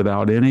tenure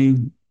without any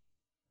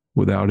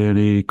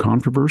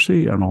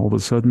controversy. And all of a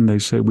sudden they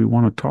say, we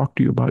want to talk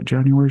to you about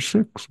January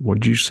 6th. What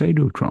did you say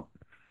to Trump?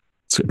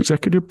 It's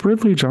executive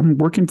privilege. I'm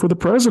working for the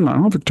president. I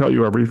don't have to tell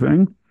you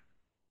everything.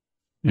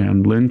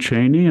 And Lynn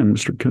Cheney and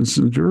Mr.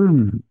 Kissinger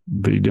and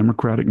the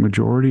Democratic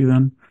majority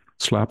then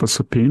slap a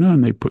subpoena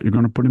and you're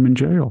going to put him in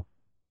jail.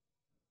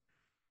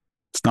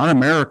 It's not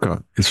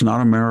America. It's not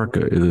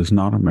America. It is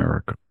not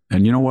America.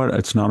 And you know what?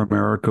 It's not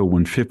America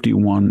when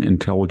 51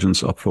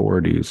 intelligence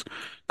authorities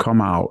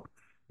come out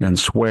and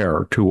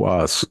swear to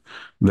us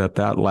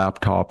that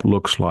laptop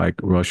looks like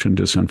Russian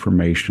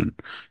disinformation.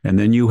 And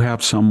then you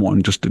have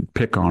someone, just to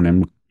pick on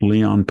him,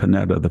 Leon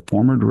Panetta, the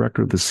former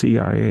director of the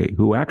CIA,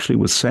 who actually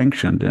was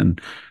sanctioned and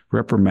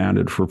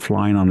reprimanded for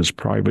flying on his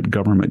private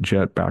government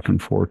jet back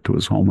and forth to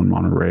his home in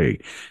Monterey.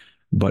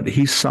 But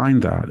he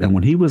signed that. And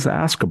when he was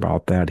asked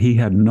about that, he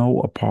had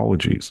no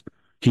apologies.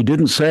 He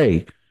didn't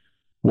say,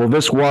 well,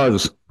 this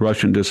was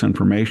Russian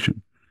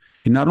disinformation.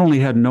 He not only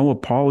had no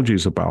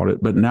apologies about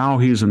it, but now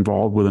he's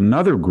involved with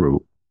another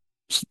group,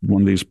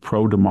 one of these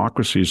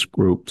pro-democracies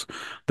groups,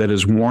 that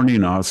is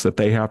warning us that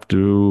they have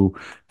to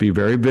be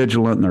very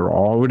vigilant, and they're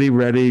already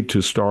ready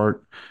to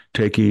start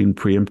taking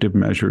preemptive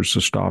measures to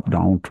stop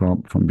Donald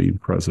Trump from being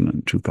president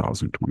in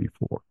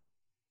 2024.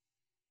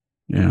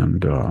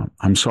 And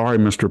I'm sorry,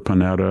 Mr.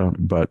 Panetta,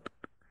 but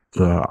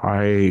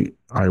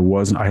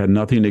I had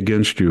nothing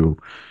against you.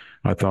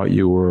 I thought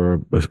you were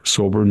a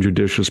sober and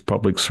judicious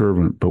public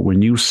servant. But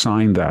when you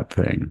signed that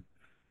thing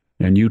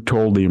and you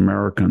told the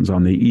Americans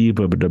on the eve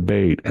of a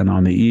debate and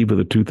on the eve of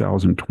the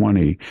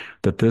 2020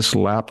 that this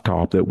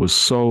laptop that was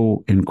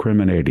so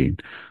incriminating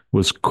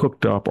was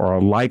cooked up or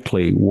a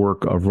likely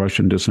work of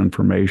Russian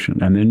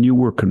disinformation, and then you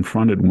were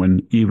confronted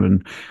when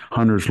even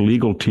Hunter's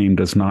legal team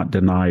does not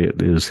deny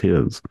it is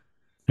his.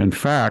 In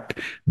fact,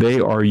 they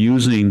are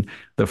using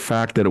the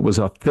fact that it was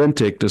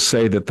authentic to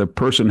say that the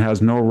person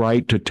has no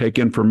right to take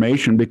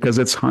information because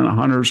it's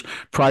Hunter's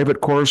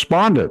private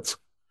correspondence.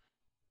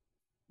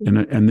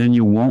 And then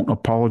you won't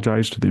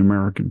apologize to the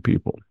American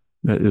people.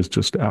 That is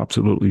just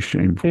absolutely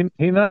shameful.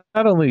 He not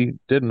only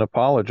didn't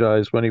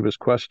apologize when he was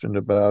questioned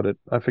about it.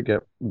 I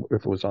forget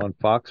if it was on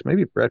Fox,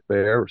 maybe Bret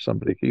Baier or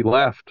somebody. He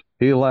laughed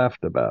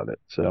about it.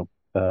 So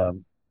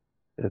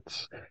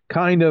it's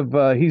kind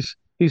of he's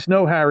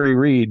no Harry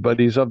Reid, but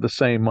he's of the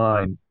same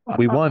mind.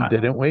 We won,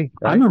 didn't we?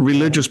 Right? I'm a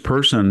religious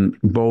person,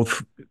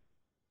 both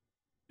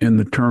in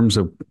the terms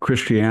of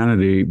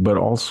Christianity, but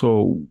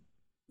also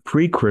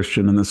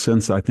pre-Christian in the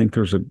sense I think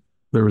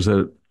there was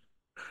a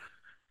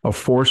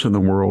force in the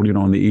world.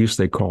 In the East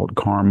they call it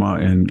karma,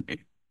 and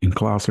in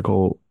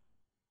classical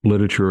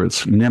literature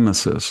it's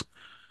nemesis.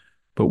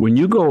 But when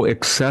you go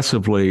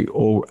excessively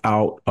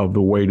out of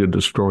the way to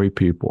destroy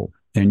people,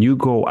 and you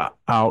go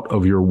out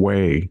of your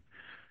way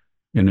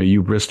in a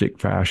hubristic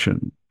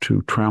fashion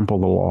to trample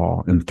the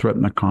law and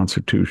threaten the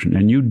Constitution,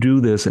 and you do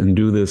this and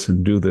do this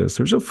and do this,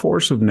 there's a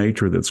force of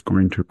nature that's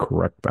going to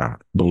correct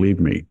that, believe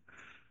me.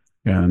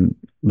 And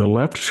the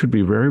left should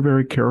be very,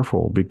 very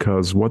careful,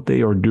 because what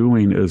they are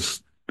doing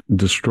is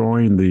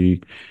destroying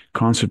the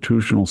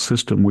constitutional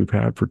system we've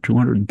had for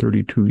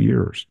 232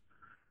 years.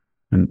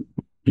 And,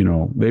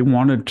 they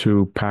wanted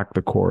to pack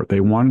the court.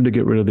 They wanted to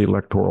get rid of the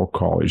Electoral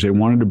College. They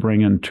wanted to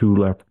bring in 2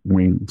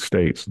 left-wing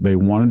states. They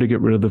wanted to get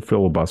rid of the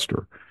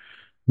filibuster.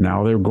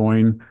 Now they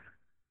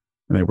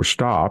were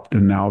stopped,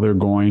 and now they're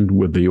going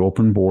with the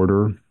open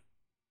border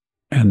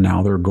And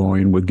now they're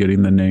going with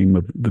getting the name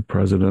of the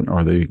president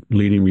or the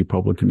leading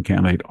Republican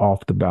candidate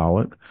off the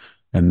ballot.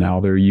 And now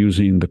they're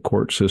using the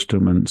court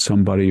system and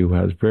somebody who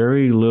has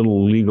very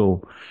little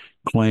legal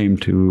claim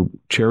to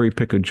cherry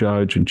pick a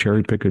judge and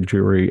cherry pick a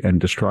jury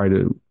and just try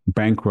to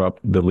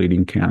bankrupt the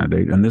leading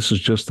candidate. And this is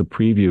just the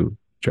preview,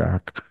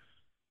 Jack.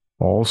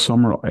 All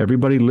summer,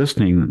 everybody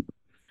listening,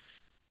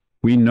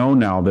 we know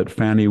now that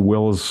Fani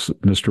Willis,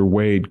 Mr.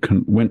 Wade,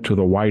 went to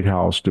the White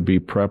House to be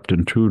prepped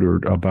and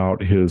tutored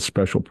about his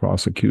special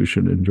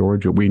prosecution in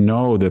Georgia. We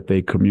know that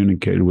they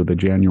communicated with the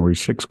January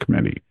 6th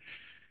committee.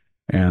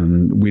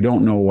 And we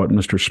don't know what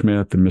Mr.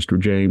 Smith and Mr.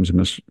 James and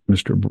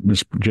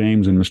Mr.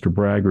 James and Mr.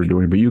 Bragg are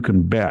doing, but you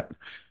can bet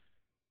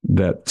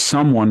that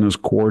someone is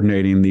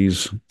coordinating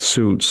these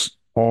suits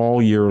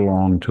all year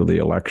long till the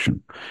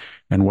election.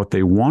 And what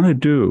they want to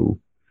do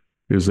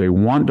is they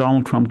want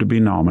Donald Trump to be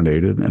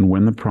nominated and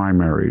win the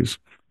primaries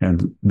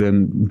and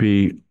then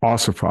be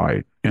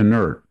ossified,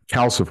 inert,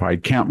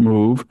 calcified, can't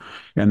move.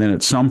 And then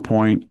at some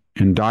point,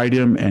 indict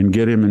him and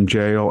get him in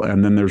jail,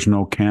 and then there's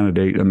no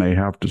candidate, and they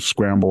have to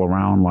scramble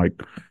around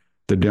like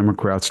the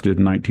Democrats did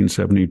in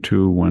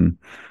 1972 when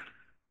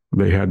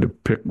they had to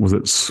pick, was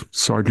it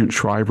Sergeant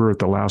Shriver at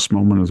the last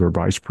moment as their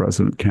vice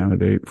president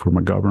candidate for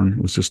McGovern?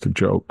 It was just a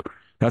joke.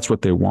 That's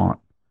what they want.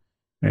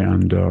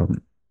 And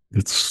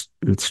it's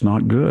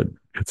not good.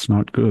 It's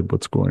not good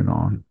what's going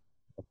on.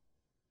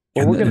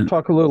 Well, we're going to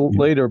talk a little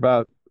later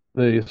about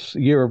this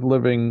year of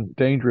living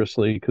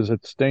dangerously, because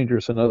it's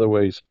dangerous in other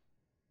ways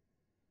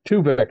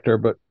too, Victor,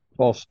 but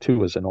also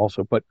too is in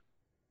also. But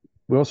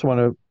we also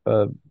want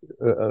to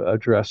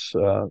address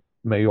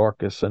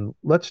Mayorkas, and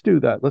let's do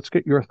that. Let's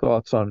get your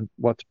thoughts on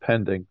what's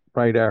pending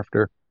right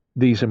after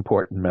these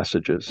important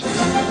messages.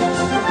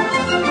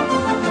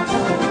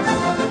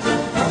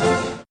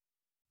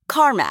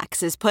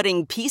 CarMax is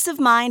putting peace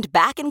of mind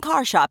back in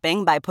car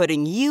shopping by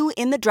putting you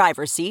in the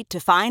driver's seat to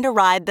find a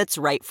ride that's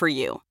right for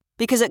you.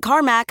 Because at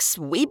CarMax,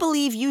 we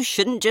believe you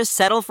shouldn't just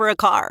settle for a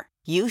car.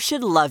 You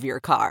should love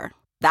your car.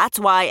 That's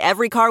why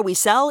every car we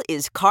sell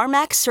is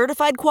CarMax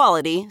certified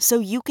quality, so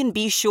you can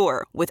be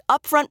sure with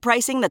upfront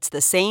pricing that's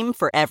the same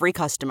for every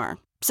customer.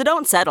 So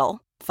don't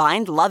settle.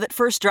 Find love at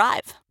first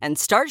drive and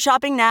start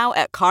shopping now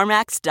at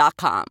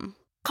CarMax.com.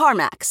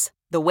 CarMax,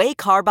 the way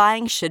car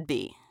buying should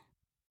be.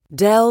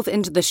 Delve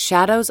into the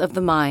shadows of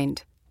the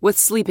mind with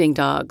Sleeping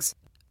Dogs,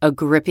 a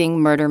gripping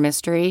murder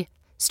mystery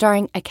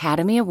starring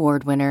Academy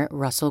Award winner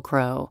Russell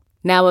Crowe.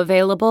 Now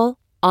available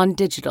on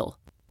digital.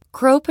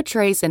 Crowe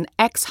portrays an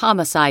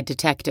ex-homicide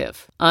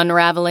detective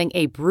unraveling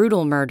a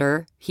brutal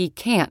murder he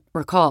can't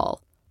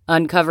recall.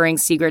 Uncovering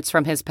secrets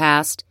from his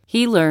past,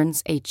 he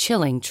learns a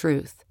chilling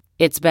truth.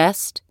 It's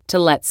best to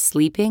let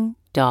sleeping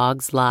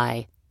dogs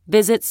lie.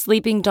 Visit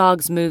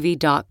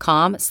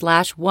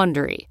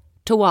sleepingdogsmovie.com/Wondery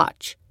to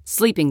watch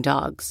Sleeping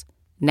Dogs,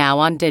 now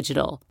on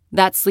digital.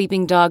 That's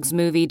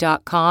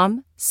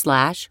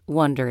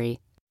sleepingdogsmovie.com/Wondery.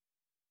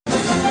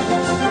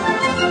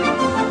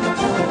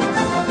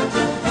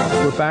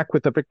 We're back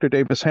with the Victor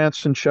Davis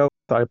Hanson Show.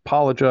 I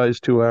apologize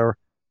to our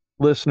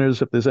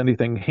listeners if there's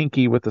anything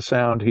hinky with the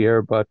sound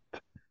here, but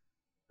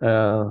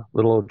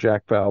little old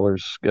Jack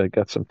Fowler's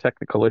got some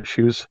technical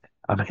issues.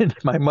 I'm in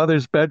my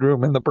mother's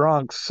bedroom in the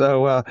Bronx,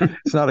 so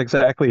it's not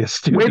exactly a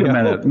studio. Wait a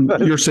minute.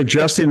 You're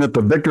suggesting that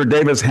the Victor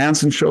Davis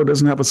Hanson Show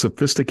doesn't have a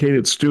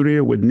sophisticated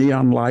studio with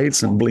neon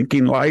lights and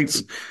blinking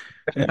lights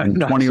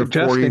and $20,000 or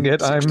 $40,000,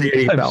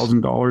 $60,000,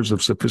 $80,000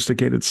 of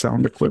sophisticated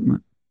sound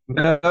equipment?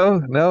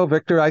 No,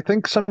 Victor. I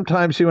think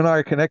sometimes you and I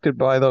are connected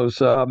by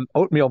those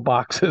oatmeal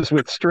boxes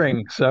with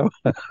string. So,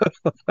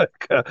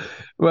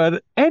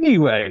 but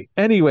anyway,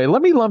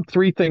 let me lump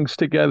three things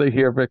together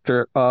here,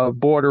 Victor,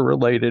 border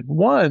related.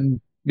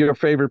 One, your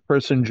favorite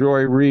person,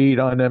 Joy Reid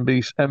on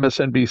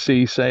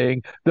MSNBC,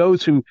 saying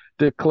those who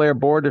declare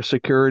border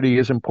security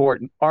is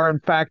important are in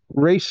fact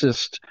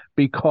racist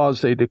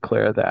because they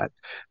declare that.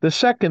 The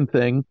second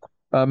thing,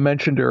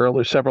 mentioned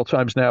earlier several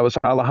times now, is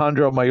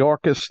Alejandro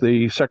Mayorkas,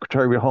 the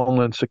Secretary of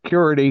Homeland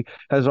Security,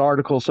 has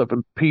articles of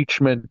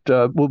impeachment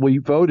will be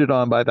voted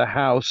on by the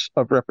House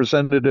of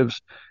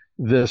Representatives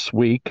this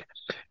week.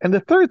 And the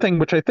third thing,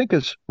 which I think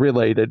is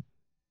related,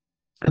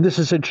 and this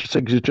is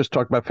interesting because you just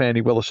talked about Fani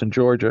Willis in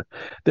Georgia,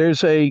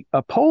 there's a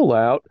poll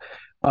out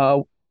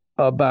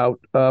about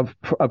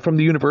from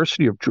the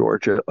University of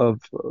Georgia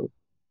of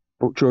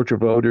Georgia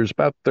voters,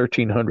 about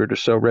 1,300 or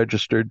so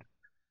registered,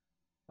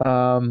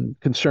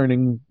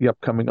 concerning the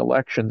upcoming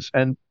elections.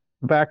 And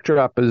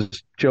backdrop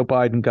is Joe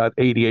Biden got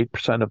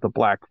 88% of the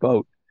black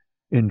vote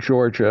in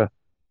Georgia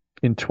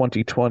in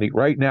 2020.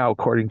 Right now,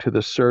 according to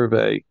the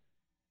survey,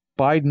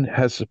 Biden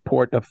has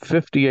support of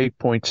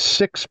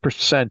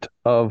 58.6%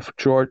 of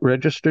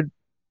registered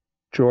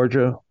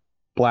Georgia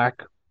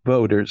black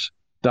voters.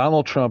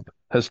 Donald Trump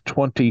has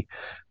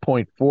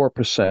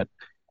 20.4%.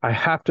 I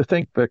have to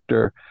think,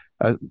 Victor,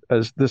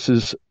 as this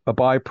is a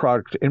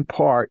byproduct in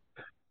part,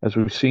 as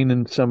we've seen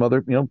in some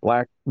other,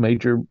 black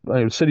major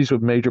cities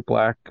with major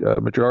black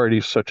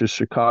majorities, such as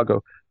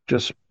Chicago,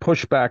 just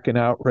pushback and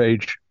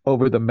outrage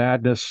over the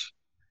madness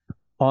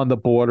on the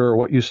border, or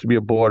what used to be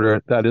a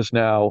border that is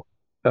now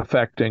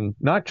affecting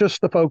not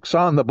just the folks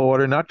on the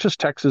border, not just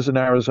Texas and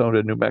Arizona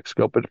and New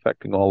Mexico, but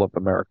affecting all of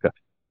America.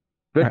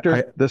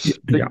 Victor, this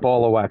big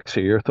ball of wax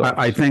here, your thoughts?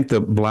 I think the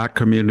Black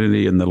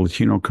community and the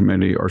Latino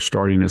community are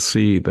starting to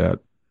see that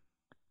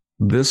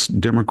this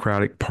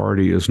Democratic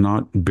Party is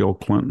not Bill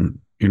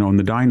Clinton. You know, in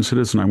the Dying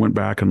Citizen, I went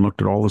back and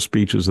looked at all the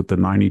speeches at the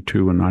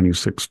 92 and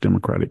 96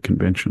 Democratic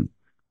Convention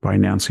by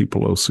Nancy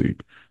Pelosi,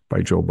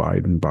 by Joe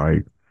Biden, by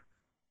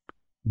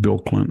Bill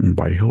Clinton,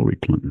 by Hillary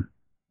Clinton.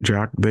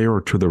 Jack, they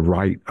are to the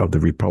right of the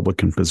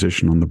Republican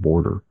position on the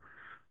border.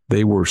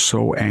 They were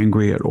so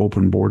angry at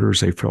open borders,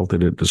 they felt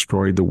that it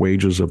destroyed the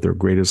wages of their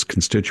greatest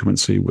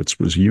constituency, which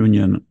was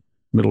union,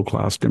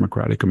 middle-class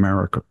Democratic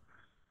America.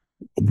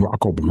 Barack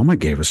Obama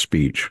gave a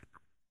speech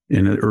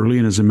early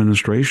in his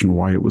administration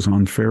why it was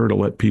unfair to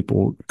let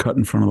people cut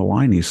in front of the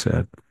line, he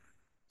said.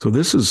 So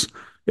this is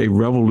a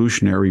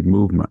revolutionary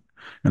movement.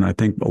 And I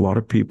think a lot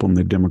of people in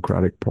the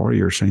Democratic Party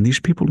are saying,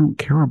 these people don't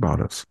care about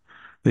us.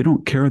 They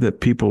don't care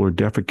that people are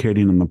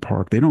defecating in the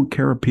park. They don't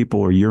care if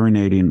people are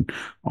urinating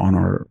on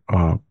our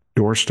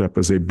doorstep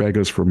as they beg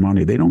us for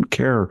money. They don't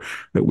care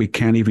that we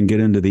can't even get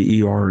into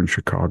the ER in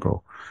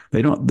Chicago.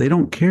 They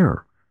don't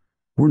care.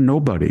 We're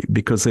nobody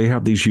because they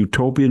have these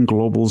utopian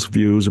globalist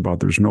views about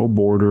there's no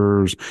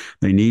borders.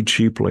 They need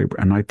cheap labor.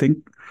 And I think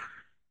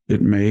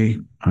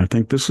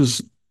this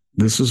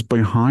is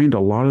behind a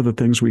lot of the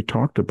things we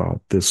talked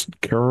about. This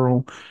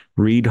Carol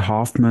Reed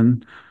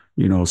Hoffman,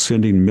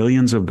 sending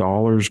millions of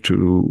dollars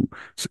to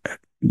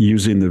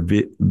using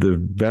the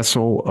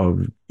vessel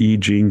of E.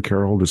 Jean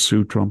Carroll to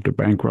sue Trump to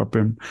bankrupt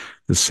him.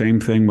 The same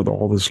thing with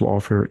all this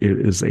lawfare. It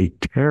is a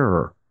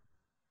terror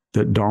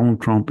that Donald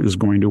Trump is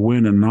going to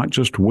win, and not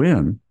just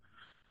win,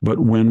 but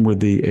win with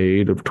the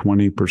aid of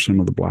 20%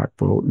 of the Black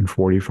vote and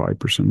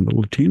 45% of the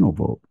Latino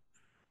vote.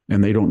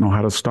 And they don't know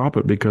how to stop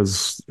it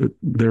because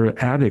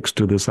they're addicts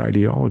to this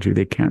ideology.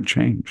 They can't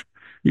change,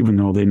 even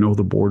though they know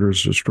the border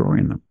is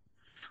destroying them.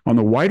 On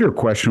the wider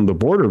question of the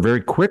border,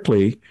 very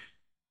quickly,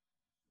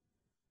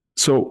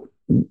 so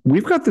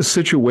we've got this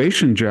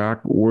situation, Jack,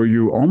 where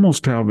you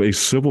almost have a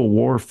Civil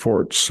War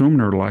Fort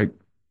Sumner-like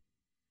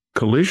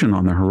collision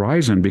on the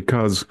horizon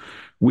because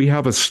we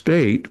have a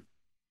state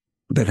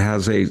that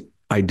has a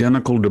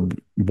identical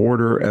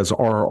border as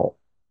our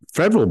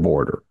federal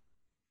border.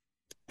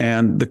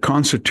 And the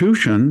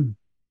Constitution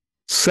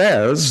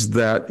says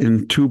that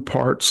in two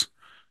parts,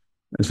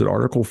 is it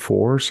Article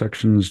 4,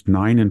 Sections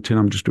 9 and 10?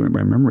 I'm just doing it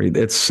by memory.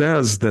 It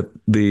says that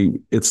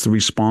it's the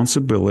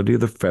responsibility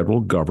of the federal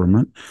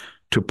government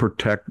to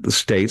protect the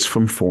states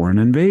from foreign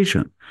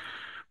invasion.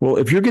 Well,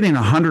 if you're getting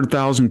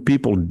 100,000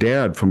 people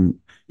dead from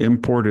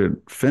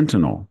imported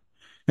fentanyl,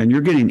 and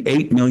you're getting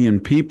 8 million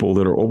people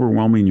that are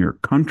overwhelming your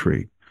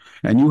country,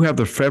 and you have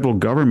the federal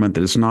government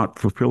that is not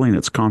fulfilling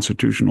its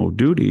constitutional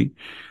duty,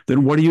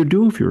 then what do you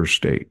do if you're a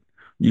state?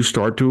 You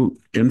start to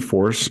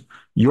enforce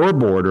your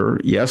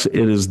border. Yes,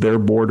 it is their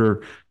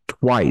border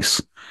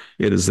twice.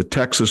 It is the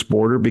Texas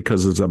border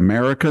because as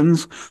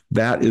Americans,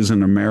 that is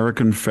an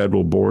American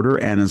federal border,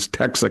 and as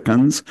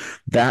Texicans,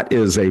 that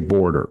is a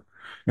border.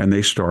 And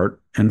they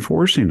start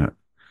enforcing it.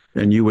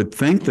 And you would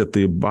think that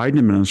the Biden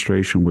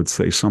administration would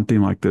say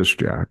something like this,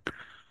 Jack.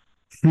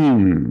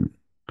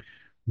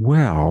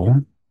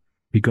 Well,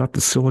 we got the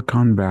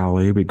Silicon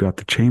Valley, we got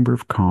the Chamber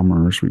of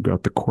Commerce, we've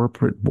got the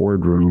corporate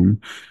boardroom,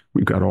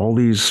 we've got all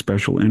these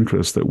special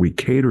interests that we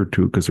cater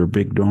to because they're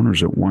big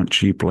donors that want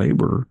cheap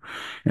labor.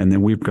 And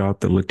then we've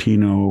got the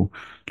Latino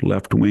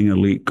left-wing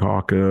elite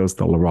caucus,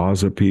 the La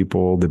Raza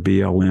people, the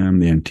BLM,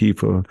 the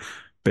Antifa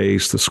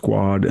base, the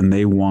squad, and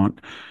they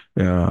want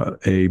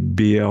a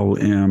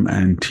BLM,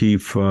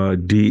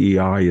 Antifa,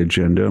 DEI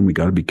agenda, and we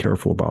got to be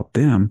careful about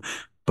them,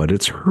 but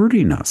it's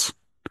hurting us.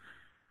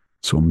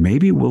 So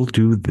maybe we'll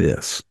do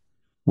this.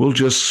 We'll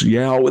just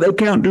yell, they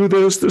can't do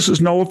this. This is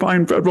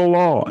nullifying federal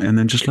law. And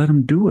then just let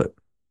them do it.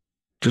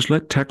 Just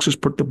let Texas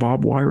put the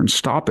barbed wire and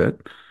stop it.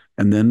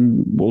 And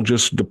then we'll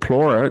just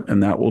deplore it,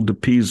 and that will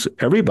appease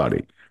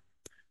everybody.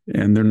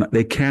 And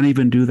they can't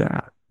even do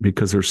that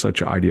because they're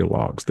such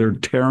ideologues. They're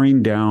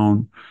tearing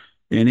down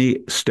any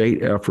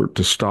state effort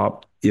to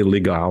stop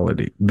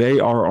illegality. They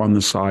are on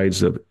the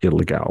sides of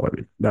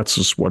illegality. That's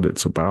just what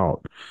it's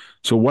about.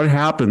 So what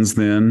happens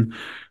then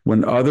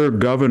when other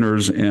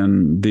governors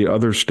in the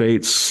other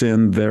states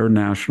send their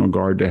National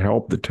Guard to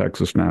help the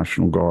Texas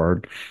National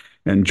Guard,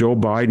 and Joe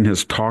Biden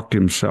has talked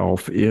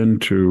himself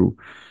into,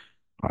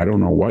 I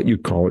don't know what you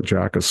call it,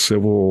 Jack, a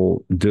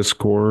civil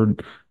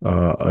discord,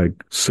 a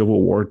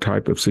civil war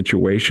type of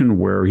situation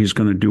where he's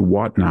going to do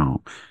what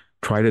now?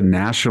 Try to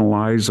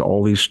nationalize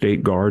all these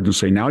state guards and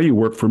say, now you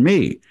work for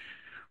me,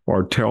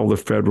 or tell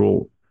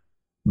the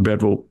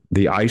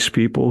the ICE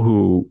people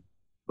who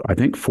I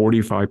think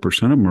 45%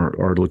 of them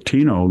are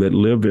Latino that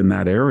live in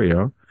that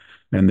area,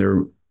 and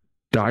they're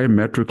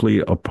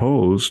diametrically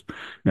opposed,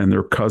 and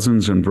their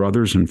cousins and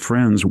brothers and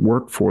friends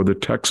work for the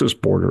Texas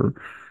border.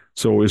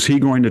 So is he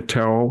going to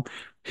tell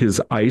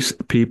his ICE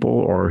people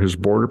or his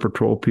Border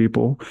Patrol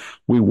people.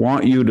 We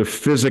want you to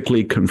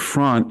physically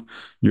confront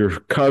your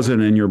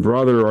cousin and your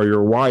brother or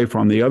your wife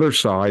on the other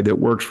side that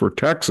works for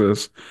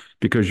Texas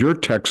because you're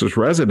Texas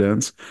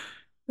residents,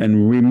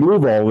 and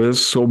remove all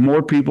this so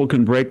more people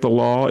can break the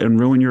law and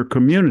ruin your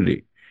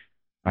community.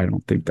 I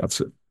don't think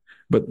that's it.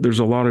 But there's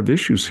a lot of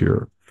issues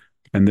here.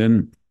 And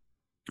then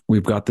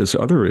we've got this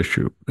other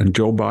issue. And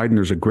Joe Biden,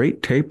 there's a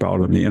great tape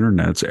out on the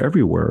internet. It's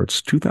everywhere.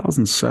 It's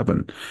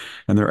 2007.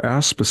 And they're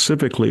asked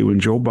specifically when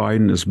Joe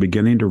Biden is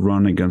beginning to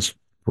run against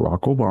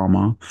Barack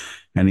Obama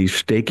and he's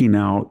staking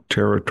out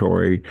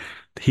territory,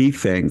 he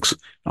thinks,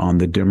 on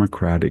the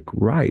Democratic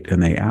right.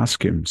 And they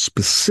ask him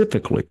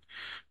specifically,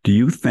 do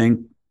you think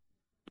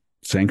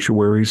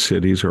sanctuary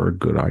cities are a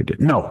good idea?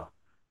 No,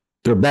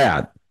 they're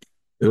bad.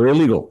 They're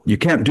illegal. You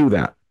can't do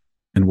that.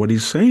 And what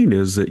he's saying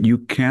is that you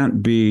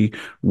can't be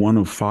one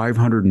of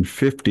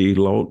 550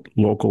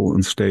 local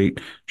and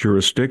state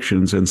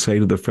jurisdictions and say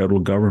to the federal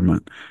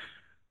government,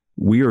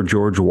 we are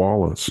George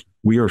Wallace.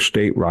 We are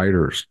state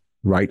writers.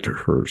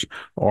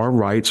 Our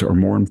rights are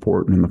more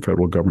important than the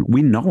federal government.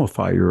 We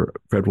nullify your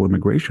federal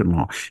immigration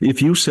law.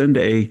 If you send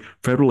a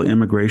federal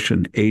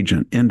immigration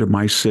agent into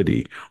my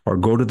city or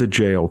go to the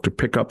jail to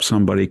pick up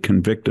somebody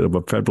convicted of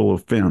a federal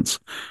offense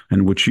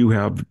in which you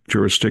have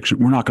jurisdiction,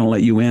 we're not going to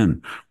let you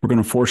in. We're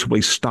going to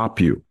forcibly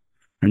stop you,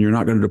 and you're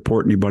not going to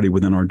deport anybody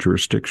within our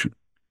jurisdiction.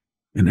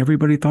 And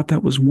everybody thought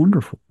that was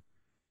wonderful.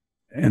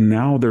 And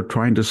now they're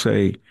trying to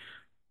say,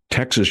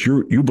 Texas,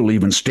 you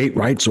believe in state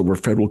rights over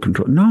federal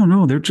control.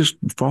 No, they're just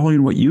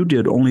following what you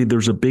did, only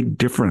there's a big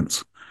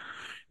difference.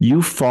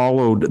 You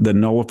followed the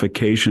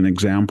nullification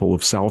example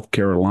of South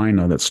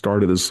Carolina that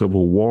started the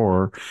Civil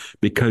War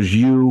because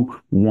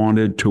you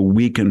wanted to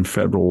weaken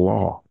federal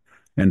law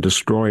and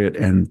destroy it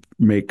and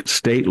make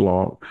state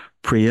law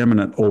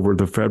preeminent over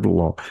the federal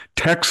law.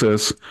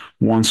 Texas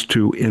wants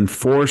to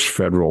enforce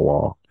federal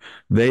law.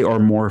 They are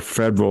more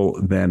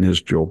federal than is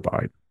Joe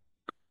Biden.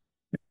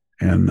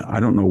 And I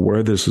don't know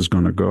where this is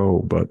going to go,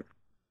 but,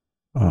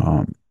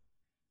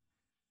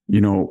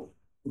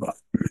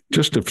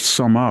 just to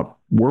sum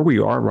up, where we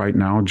are right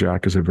now,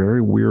 Jack, is a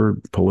very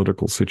weird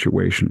political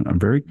situation, a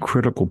very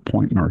critical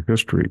point in our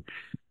history.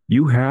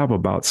 You have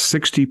about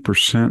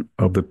 60%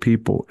 of the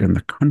people in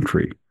the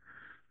country.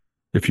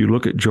 If you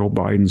look at Joe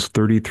Biden's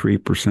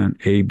 33%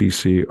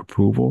 ABC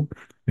approval,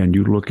 and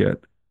you look at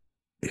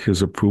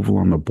his approval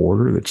on the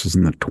border, that's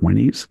in the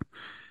 20s,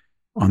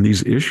 on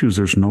these issues,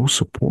 there's no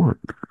support.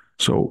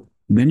 So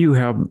then you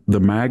have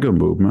the MAGA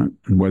movement,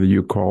 and whether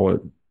you call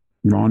it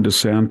Ron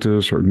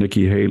DeSantis or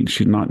Nikki Haley.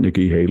 She's not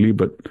Nikki Haley,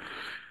 but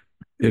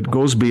it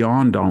goes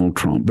beyond Donald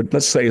Trump. But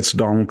let's say it's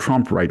Donald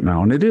Trump right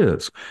now, and it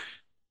is.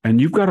 And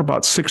you've got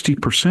about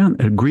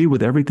 60% agree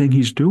with everything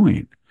he's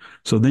doing.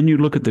 So then you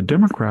look at the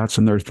Democrats,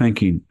 and they're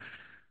thinking,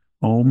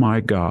 oh,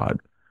 my God,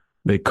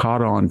 they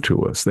caught on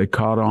to us. They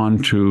caught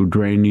on to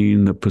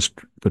draining the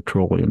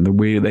petroleum.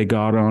 They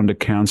got on to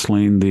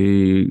canceling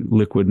the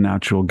liquid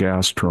natural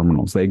gas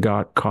terminals. They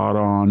got caught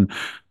on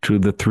to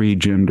the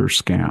 3-gender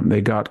scam.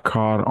 They got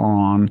caught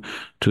on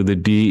to the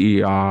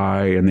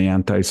DEI and the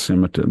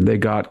anti-Semitism. They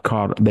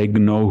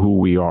know who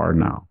we are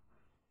now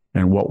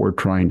and what we're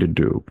trying to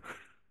do.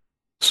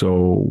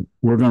 So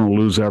we're going to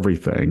lose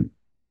everything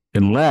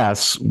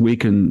unless we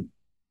can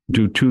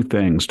do two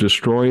things: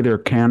 destroy their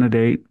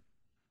candidate.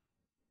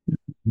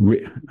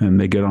 And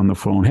they get on the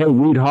phone. Hey,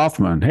 Reid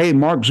Hoffman. Hey,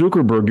 Mark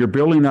Zuckerberg, you're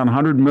building that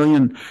 $100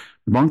 million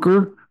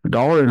bunker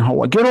in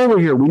Hawaii. Get over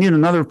here. We need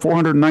another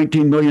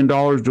 $419 million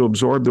to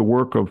absorb the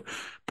work of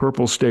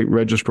purple state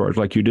registrars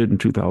like you did in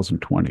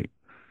 2020.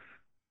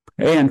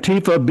 Hey,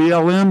 Antifa,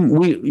 BLM,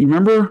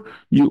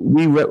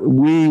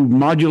 we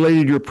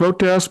modulated your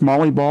protest.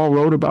 Molly Ball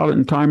wrote about it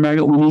in Time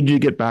Magazine. We need you to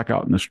get back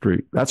out in the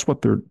street. That's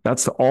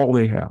all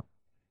they have.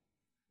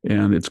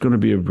 And it's going to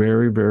be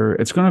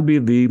it's going to be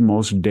the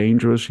most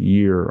dangerous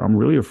year. I'm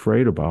really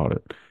afraid about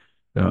it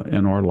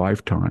in our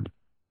lifetime,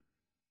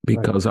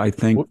 because I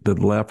think the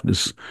left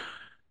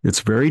it's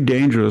very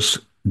dangerous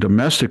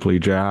domestically,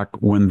 Jack,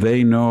 when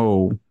they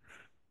know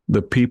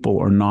the people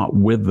are not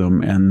with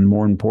them. And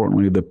more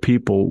importantly, the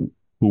people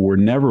who were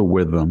never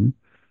with them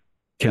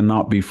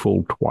cannot be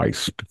fooled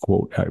twice, to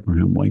quote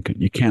Abraham Lincoln.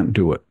 You can't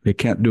do it. They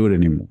can't do it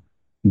anymore.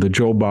 The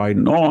Joe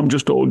Biden, I'm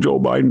just old Joe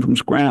Biden from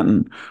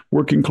Scranton,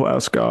 working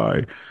class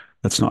guy.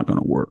 That's not going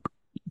to work.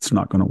 It's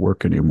not going to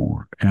work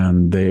anymore.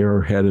 And they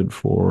are headed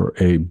for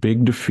a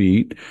big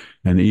defeat.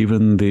 And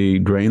even the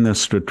drain the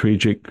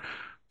strategic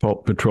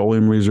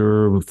petroleum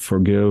reserve,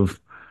 forgive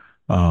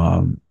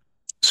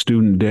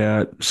student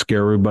debt,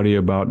 scare everybody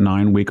about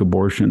 9-week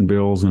abortion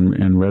bills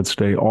in red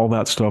state, all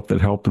that stuff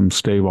that helped them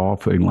stave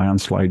off a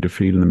landslide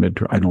defeat in the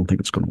midterm. I don't think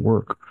it's going to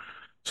work.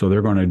 So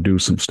they're going to do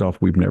some stuff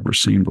we've never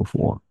seen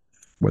before,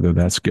 whether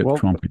that's get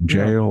Trump in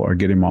jail or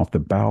get him off the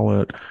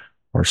ballot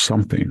or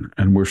something.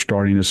 And we're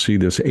starting to see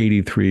this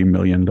 $83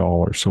 million.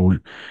 So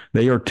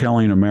they are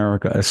telling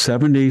America, a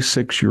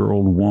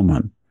 76-year-old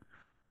woman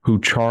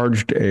who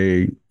charged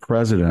a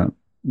president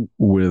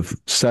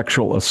with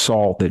sexual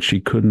assault that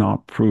she could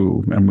not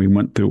prove, and we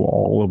went through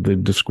all of the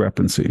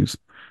discrepancies,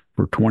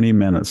 for 20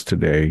 minutes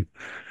today.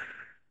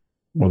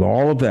 With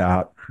all of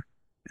that,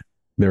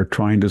 they're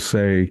trying to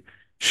say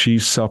she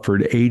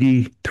suffered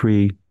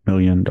 $83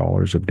 million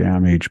of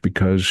damage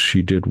because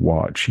she did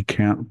what? She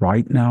can't,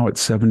 right now at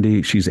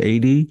 70, she's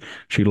 80,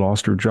 she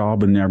lost her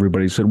job, and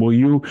everybody said,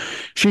 well,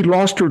 she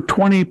lost her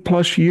 20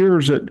 plus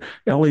years at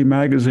LA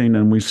Magazine.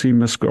 And we see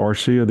Miss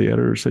Garcia, the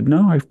editor, said,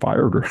 no, I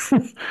fired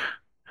her.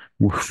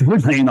 We're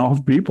laying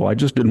off people. I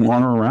just didn't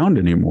want her around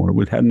anymore.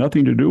 It had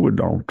nothing to do with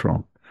Donald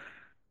Trump.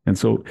 And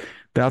so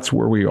that's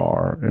where we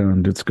are,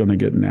 and it's going to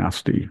get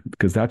nasty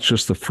because that's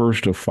just the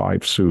first of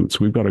 5 suits.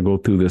 We've got to go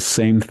through this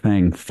same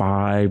thing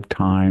 5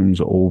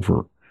 times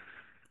over.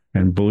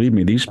 And believe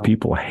me, these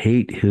people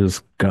hate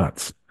his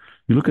guts.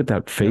 You look at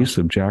that face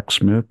of Jack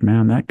Smith,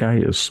 man, that guy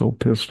is so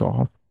pissed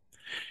off.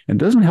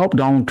 And it doesn't help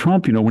Donald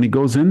Trump, when he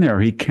goes in there,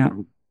 he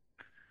can't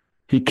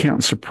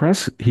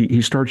suppress,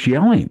 he starts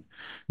yelling.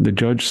 The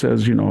judge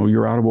says,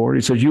 you're out of order.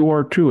 He says, you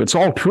are too. It's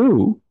all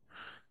true.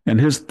 And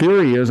his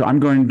theory is,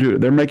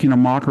 they're making a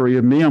mockery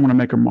of me. I'm going to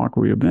make a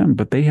mockery of them.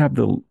 But they have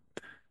the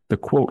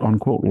quote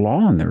unquote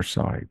law on their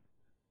side.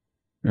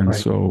 And right.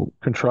 So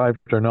contrived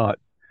or not,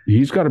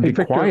 he's got to be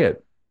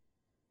quiet.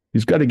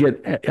 He's got to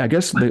get, I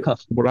guess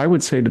what I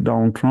would say to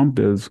Donald Trump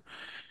is,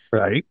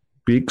 right,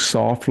 speak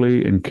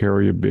softly and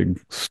carry a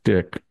big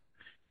stick.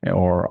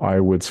 Or I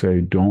would say,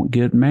 don't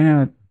get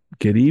mad,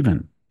 get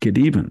even.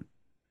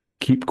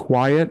 Keep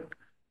quiet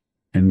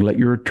and let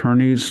your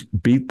attorneys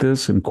beat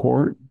this in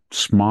court.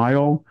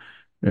 Smile,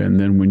 and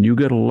then when you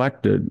get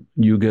elected,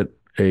 you get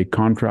a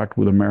contract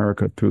with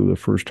America through the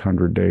first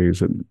 100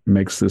 days that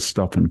makes this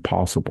stuff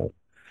impossible.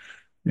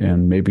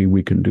 And maybe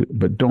we can do,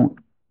 but don't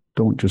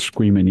just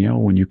scream and yell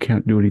when you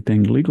can't do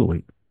anything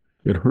legally.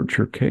 It hurts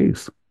your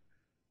case.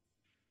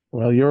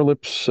 Well, your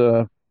lips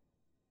to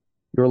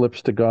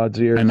God's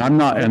ears. And I'm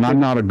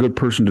not a good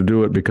person to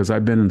do it because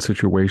I've been in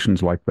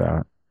situations like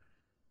that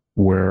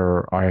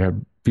where I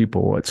had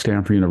people at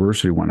Stanford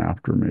University went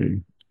after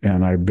me.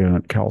 And I've been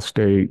at Cal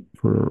State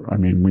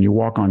when you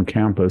walk on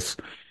campus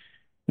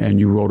and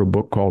you wrote a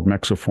book called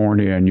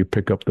Mexifornia and you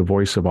pick up the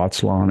voice of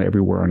Aztlan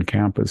everywhere on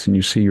campus and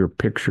you see your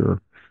picture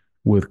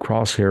with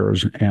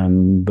crosshairs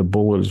and the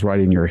bullet is right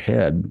in your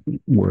head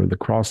where the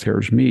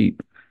crosshairs meet,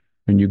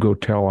 and you go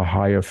tell a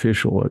high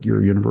official at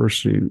your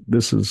university,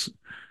 this is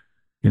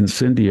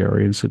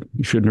incendiary, and said,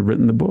 you shouldn't have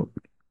written the book.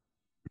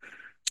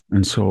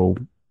 And so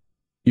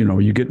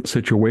you get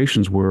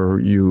situations where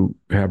you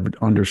have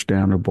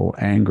understandable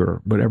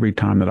anger, but every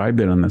time that I've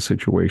been in a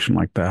situation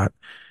like that,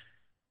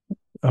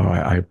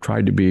 I've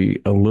tried to be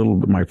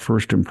my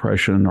first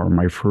impression or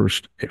my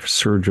first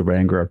surge of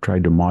anger, I've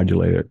tried to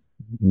modulate it.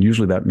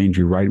 Usually that means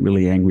you write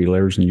really angry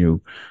letters and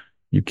you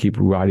keep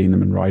writing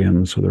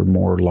them so they're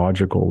more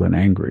logical than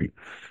angry.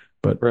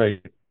 But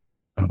right.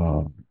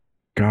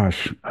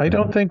 Gosh. I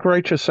don't think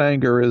righteous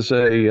anger is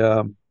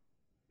a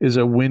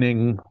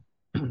winning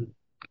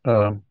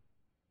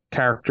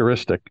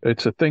characteristic.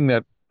 It's a thing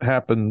that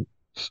happens,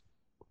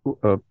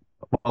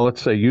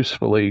 let's say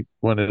usefully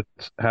when it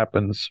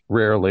happens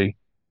rarely,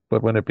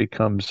 but when it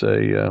becomes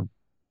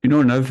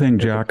another thing,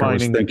 Jack, I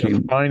was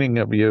thinking, defining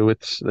of you,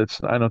 it's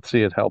I don't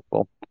see it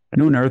helpful.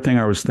 Another thing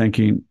I was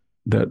thinking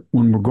that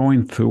when we're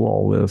going through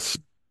all this,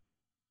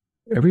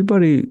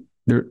 everybody,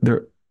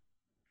 we're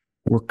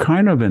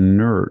kind of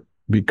inert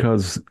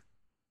because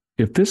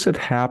if this had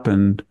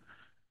happened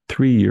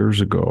 3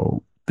 years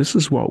ago, this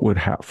is what would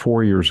happen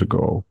 4 years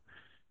ago.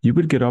 You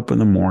would get up in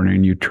the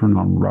morning, you turn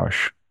on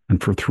Rush,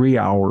 and for 3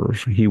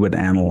 hours, he would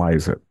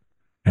analyze it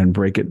and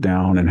break it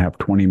down and have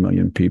 20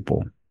 million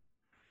people.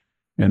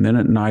 And then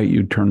at night,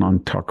 you'd turn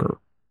on Tucker,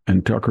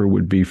 and Tucker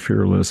would be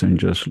fearless and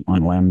just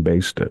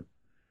lambaste it.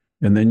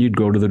 And then you'd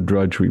go to the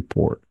Drudge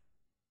Report,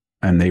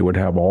 and they would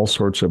have all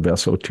sorts of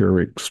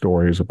esoteric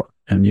stories about,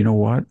 and you know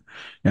what?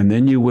 And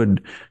then you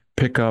would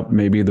pick up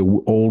maybe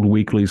the old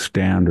Weekly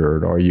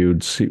Standard, or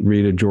you'd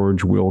read a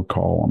George Will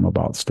column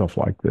about stuff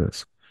like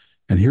this.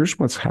 And here's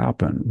what's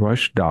happened.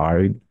 Rush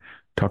died.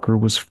 Tucker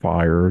was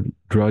fired.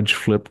 Drudge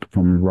flipped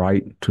from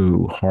right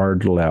to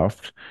hard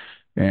left.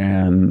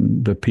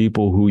 And the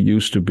people who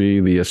used to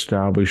be the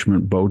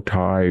establishment bow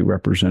tie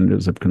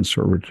representatives of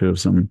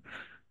conservatism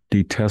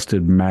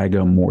detested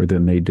MAGA more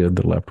than they did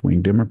the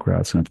left-wing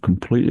Democrats, and have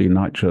completely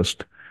not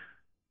just,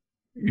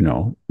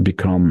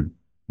 become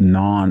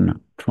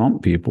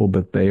non-Trump people,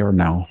 but they are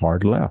now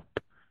hard left.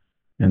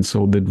 And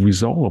so the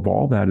result of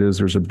all that is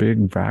there's a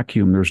big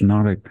vacuum. There's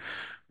not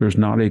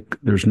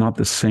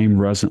the same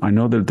resonance. I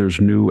know that there's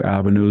new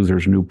avenues,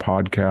 there's new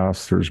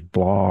podcasts, there's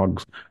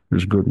blogs,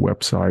 there's good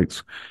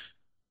websites,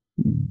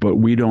 but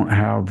we don't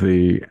have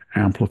the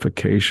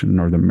amplification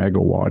or the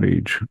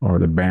megawattage or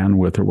the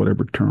bandwidth or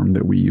whatever term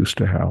that we used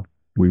to have.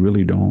 We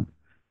really don't.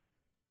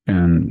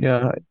 And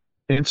yeah,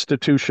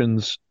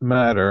 institutions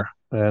matter.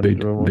 And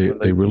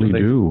they really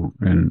do.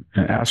 And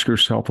ask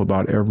yourself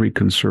about every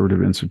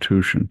conservative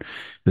institution.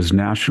 Is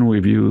National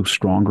Review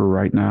stronger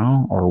right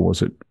now, or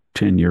was it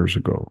 10 years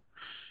ago?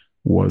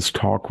 Was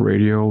talk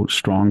radio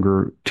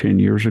stronger 10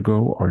 years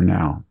ago or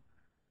now?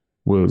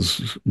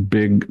 Was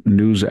big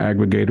news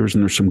aggregators,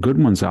 and there's some good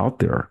ones out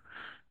there,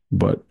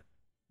 but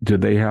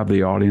did they have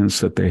the audience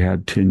that they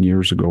had 10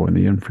 years ago in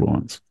the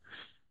influence?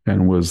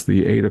 And was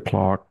the 8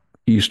 o'clock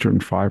Eastern,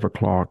 5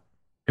 o'clock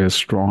as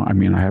strong? I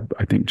mean, I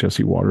think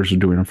Jesse Waters is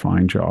doing a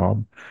fine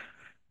job,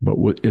 but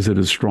is it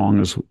as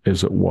strong as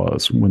it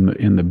was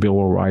in the Bill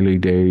O'Reilly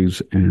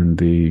days and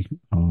the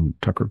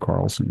Tucker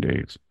Carlson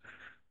days?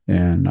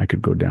 And I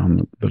could go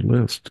down the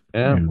list.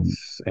 Yeah,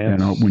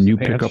 and when you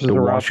pick up the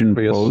Washington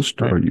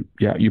Post,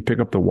 right? You pick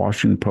up the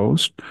Washington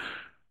Post,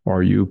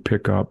 or you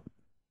pick up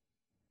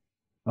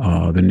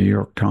the New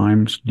York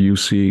Times, do you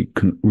see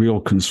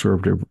real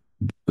conservative?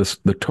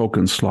 The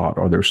token slot,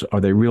 are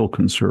they real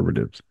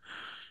conservatives?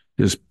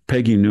 Is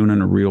Peggy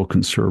Noonan a real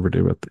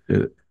conservative?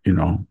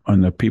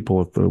 And the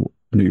people at the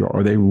New York,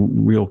 are they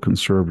real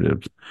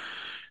conservatives?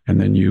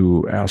 And then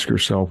you ask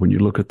yourself, when you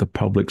look at the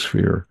public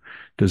sphere,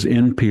 does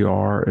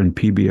NPR and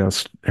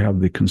PBS have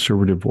the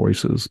conservative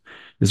voices?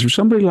 Is there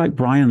somebody like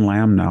Brian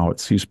Lamb now at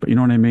C-SPAN? You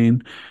know what I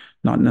mean?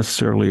 Not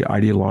necessarily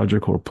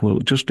ideological or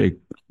political, just a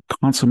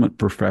consummate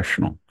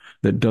professional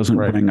that doesn't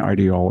bring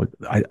ideology.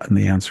 And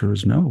the answer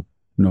is no.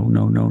 No,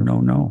 no, no, no,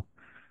 no.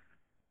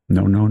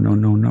 No, no, no,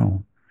 no,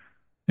 no.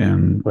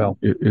 And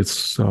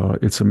it's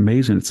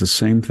amazing. It's the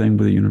same thing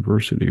with the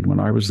university. When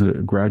I was a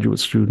graduate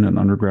student and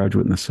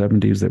undergraduate in the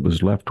 70s, that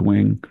was left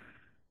wing,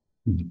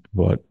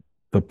 but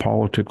the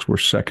politics were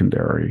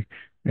secondary.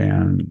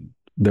 And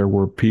there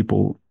were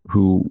people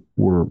who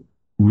were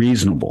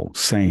reasonable,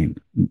 sane.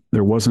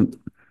 There wasn't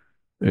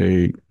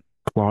a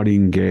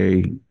Claudine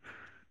Gay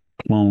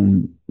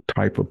clone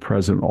type of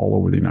president all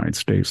over the United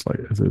States like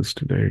it is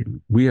today.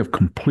 We have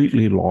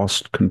completely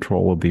lost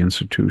control of the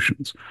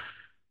institutions.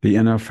 The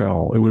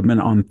NFL, it would have been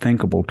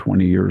unthinkable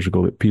 20 years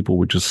ago that people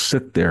would just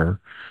sit there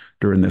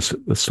during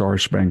the Star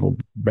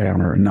Spangled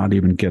Banner and not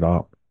even get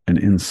up and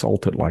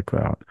insult it like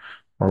that,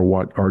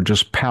 or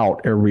just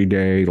pout every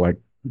day like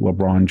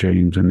LeBron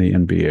James in the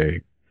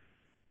NBA.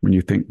 When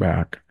you think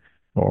back,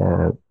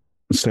 or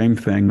the same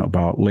thing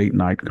about late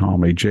night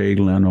comedy, Jay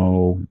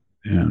Leno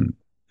and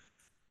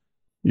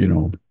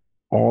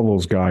all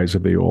those guys,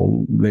 they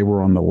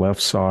were on the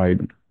left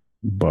side,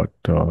 but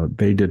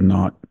they did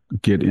not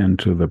get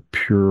into the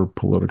pure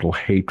political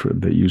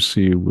hatred that you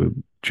see with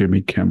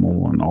Jimmy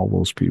Kimmel and all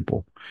those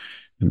people.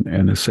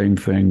 And the same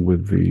thing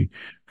with the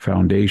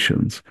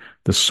foundations,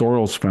 the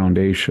Soros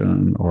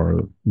Foundation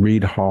or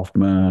Reid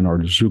Hoffman or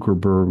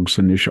Zuckerberg's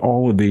initiative.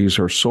 All of these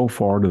are so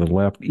far to the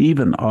left,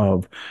 even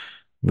of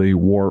the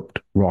warped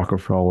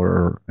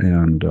Rockefeller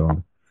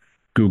and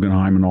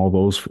Guggenheim and all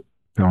those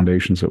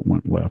foundations that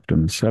went left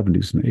in the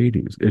 70s and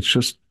 80s.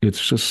 It's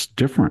just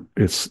different.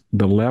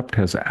 The left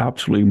has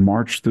absolutely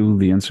marched through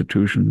the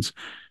institutions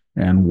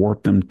and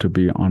warped them to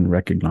be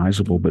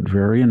unrecognizable, but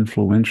very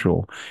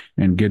influential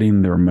in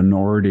getting their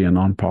minority and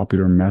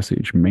unpopular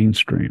message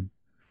mainstream.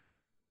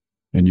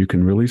 And you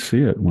can really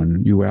see it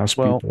when you ask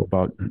people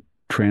about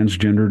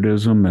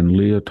transgenderism and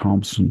Leah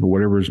Thompson,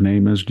 whatever his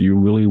name is. Do you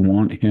really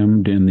want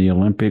him in the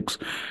Olympics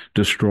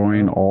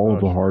destroying all of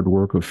the hard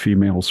work of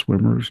female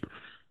swimmers?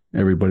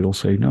 Everybody will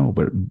say no,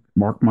 but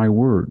mark my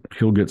word,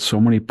 he'll get so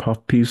many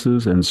puff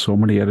pieces and so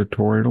many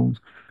editorials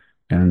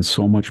and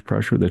so much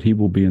pressure that he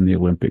will be in the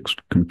Olympics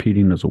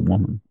competing as a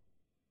woman.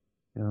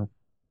 Yeah.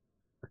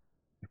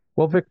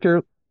 Well,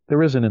 Victor,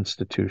 there is an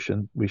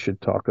institution we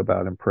should talk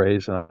about and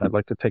praise, and I'd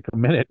like to take a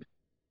minute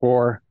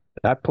for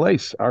that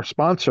place, our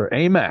sponsor,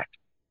 AMAC,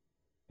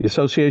 the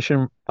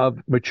Association of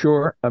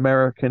Mature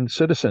American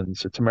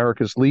Citizens. It's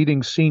America's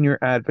leading senior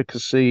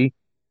advocacy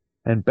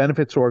and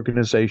benefits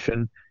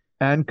organization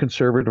and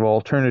conservative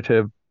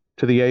alternative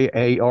to the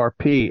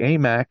AARP.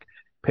 AMAC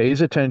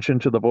pays attention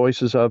to the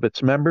voices of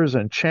its members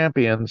and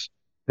champions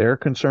their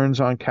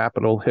concerns on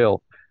Capitol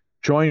Hill.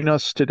 Join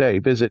us today.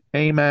 Visit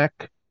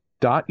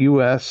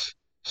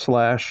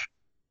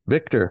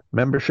amac.us/Victor.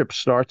 Membership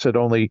starts at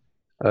only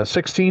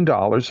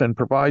 $16 and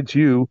provides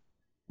you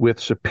with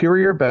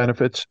superior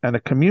benefits and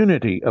a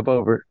community of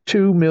over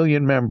 2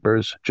 million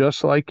members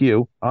just like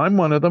you. I'm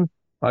one of them.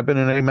 I've been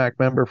an AMAC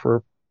member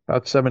for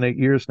about 7-8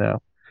 years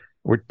now.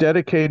 We're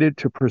dedicated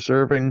to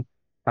preserving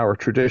our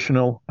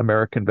traditional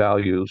American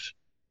values.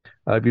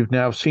 You've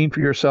now seen for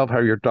yourself how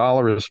your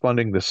dollar is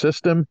funding the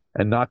system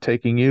and not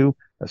taking you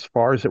as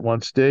far as it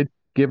once did.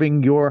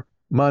 Giving your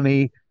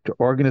money to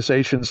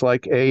organizations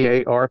like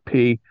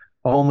AARP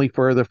only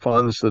further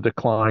funds the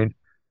decline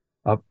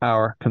of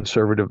our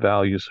conservative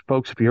values.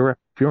 Folks, if you're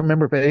a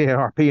member of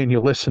AARP and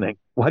you're listening,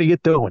 what are you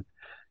doing?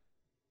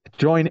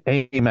 Join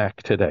AMAC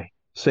today.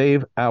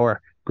 Save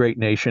our great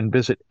nation.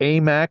 Visit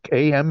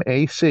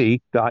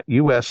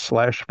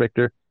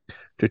amac.us/Victor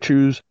to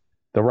choose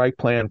the right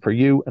plan for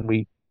you. And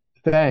we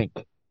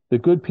thank the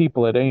good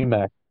people at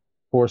AMAC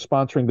for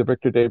sponsoring the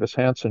Victor Davis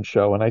Hanson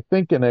Show. And I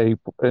think in a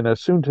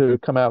soon to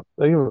come out,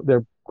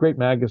 their great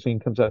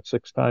magazine comes out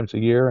 6 times a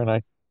year. And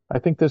I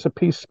think there's a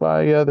piece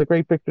by the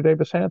great Victor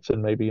Davis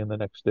Hanson maybe in the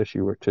next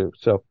issue or two.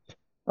 So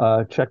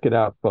check it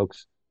out,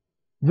 folks.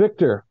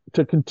 Victor,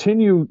 to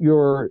continue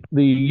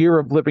the year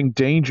of living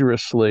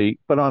dangerously,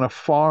 but on a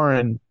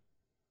foreign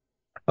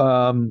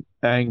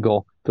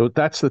angle. So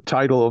that's the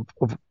title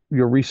of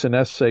your recent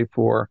essay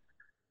for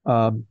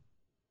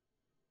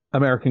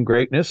American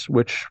Greatness,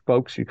 which,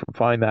 folks, you can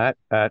find that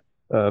at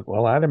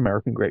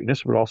American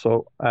Greatness, but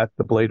also at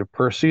The Blade of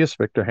Perseus,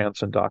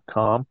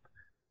 victorhansen.com.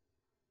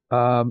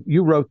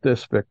 You wrote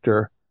this,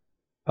 Victor.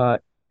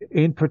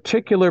 In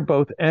particular,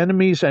 both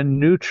enemies and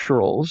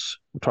neutrals,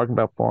 we're talking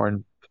about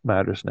foreign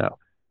matters now,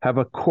 have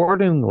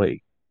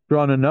accordingly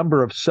drawn a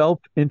number of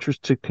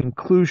self-interested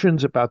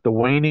conclusions about the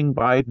waning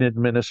Biden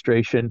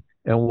administration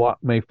and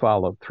what may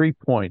follow. 3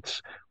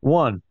 points.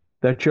 One,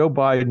 that Joe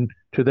Biden,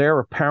 to their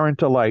apparent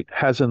delight,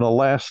 has in the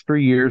last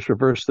 3 years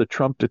reversed the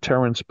Trump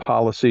deterrence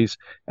policies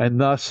and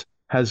thus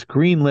has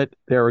greenlit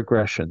their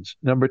aggressions.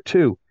 Number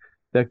two,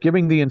 that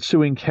given the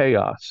ensuing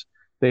chaos,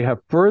 they have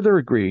further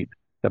agreed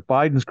that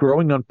Biden's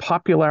growing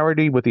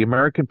unpopularity with the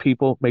American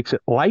people makes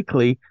it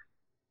likely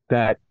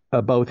that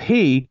both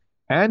he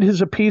and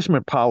his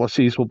appeasement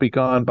policies will be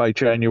gone by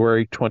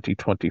January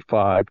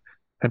 2025.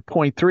 And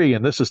point three,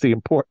 and this is the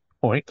important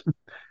point,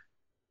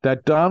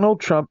 that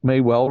Donald Trump may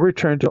well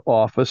return to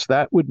office.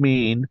 That would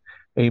mean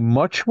a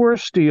much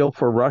worse deal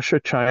for Russia,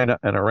 China,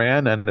 and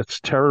Iran and its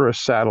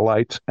terrorist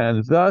satellites,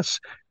 and thus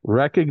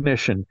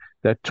recognition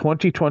that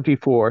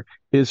 2024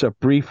 is a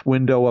brief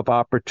window of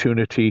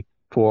opportunity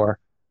for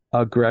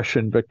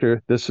aggression.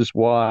 Victor, this is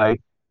why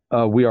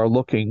we are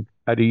looking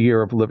at a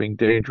year of living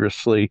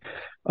dangerously,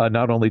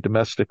 not only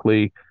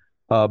domestically,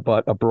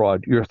 but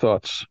abroad. Your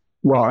thoughts?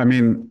 Well, I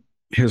mean,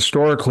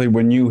 historically,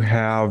 when you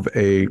have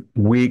a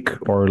weak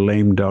or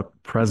lame duck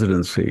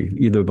presidency,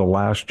 either the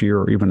last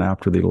year or even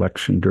after the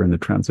election during the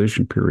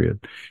transition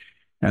period,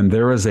 and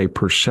there is a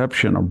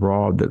perception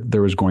abroad that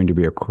there is going to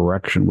be a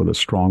correction with a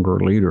stronger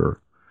leader,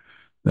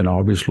 then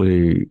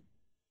obviously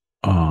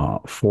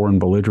foreign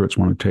belligerents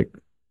want to take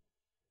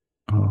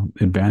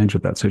advantage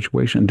of that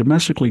situation. And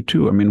domestically,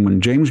 too. I mean, when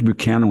James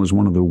Buchanan was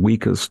one of the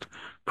weakest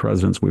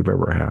presidents we've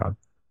ever had,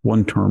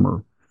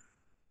 one-termer.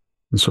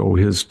 And so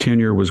his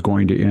tenure was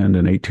going to end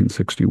in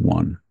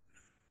 1861,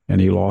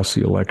 and he lost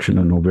the election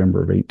in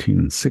November of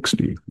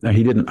 1860. Now,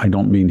 he didn't, I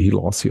don't mean he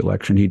lost the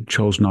election. He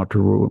chose not to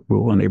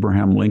rule, and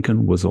Abraham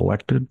Lincoln was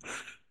elected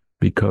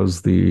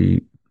because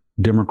the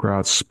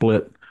Democrats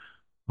split,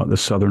 the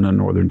Southern and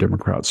Northern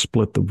Democrats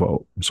split the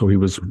vote. So he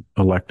was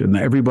elected. And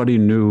everybody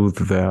knew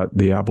that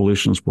the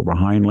abolitionists were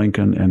behind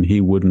Lincoln, and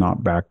he would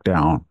not back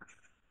down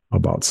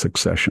about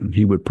succession.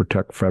 He would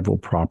protect federal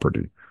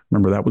property.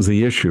 Remember, that was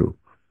the issue.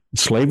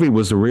 Slavery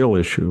was the real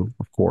issue,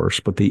 of course,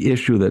 but the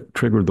issue that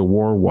triggered the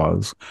war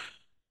was,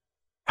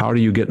 how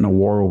do you get in a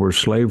war over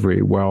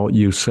slavery? Well,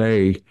 you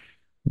say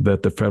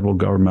that the federal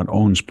government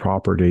owns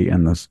property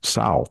in the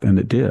South, and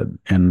it did.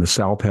 And the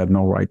South had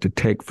no right to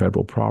take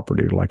federal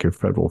property like a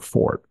federal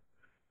fort.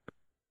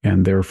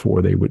 And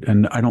therefore they would,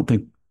 and I don't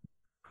think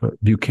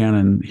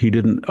Buchanan, he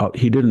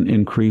didn't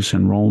increase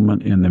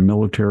enrollment in the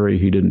military.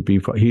 He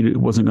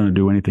wasn't going to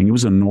do anything. He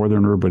was a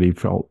Northerner, but he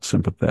felt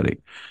sympathetic.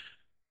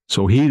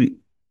 So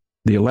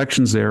the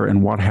election's there,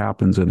 and what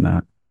happens in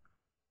that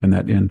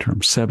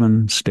interim?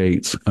 7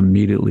 states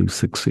immediately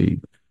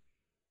succeed.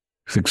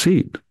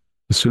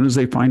 As soon as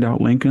they find out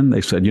Lincoln,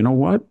 they said, you know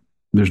what?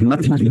 There's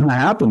nothing going to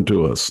happen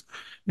to us.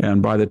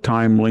 And by the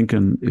time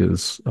Lincoln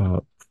is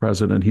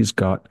president, he's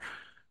got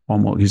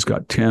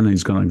 10.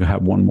 He's going to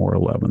have one more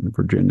 11.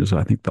 Virginia's,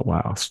 I think, the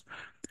last.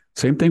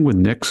 Same thing with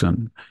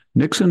Nixon.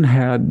 Nixon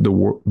had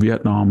the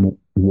Vietnam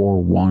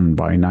War won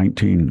by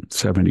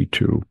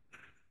 1972.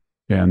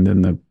 And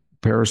then the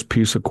Paris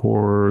Peace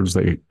Accords,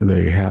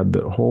 they had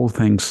the whole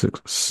thing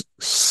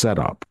set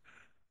up.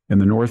 And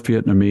the North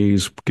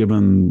Vietnamese,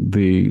 given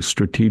the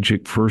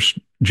strategic first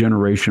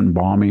generation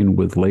bombing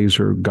with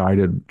laser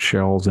guided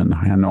shells in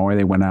Hanoi,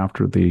 they went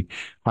after the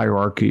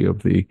hierarchy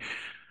of the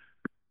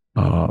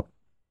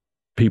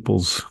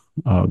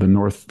the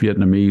North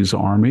Vietnamese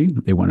army.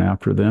 They went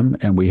after them,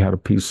 and we had a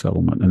peace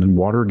settlement. And then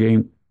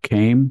Watergate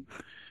came,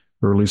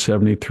 early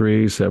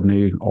 73,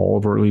 70, all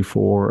of early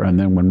 4. And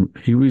then when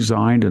he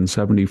resigned in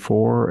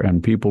 74,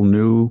 and people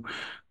knew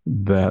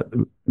that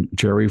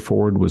Jerry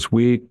Ford was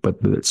weak,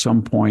 but at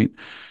some point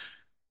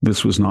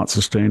this was not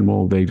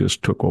sustainable, they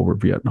just took over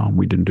Vietnam.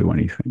 We didn't do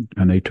anything.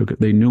 And they took it.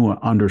 They knew and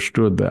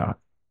understood that.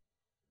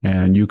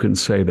 And you can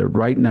say that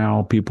right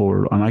now people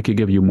are, and I could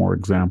give you more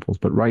examples,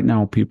 but right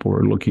now people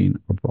are looking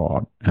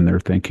abroad and they're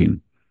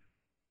thinking,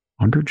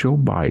 under Joe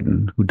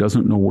Biden, who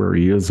doesn't know where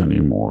he is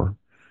anymore,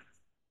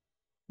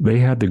 they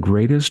had the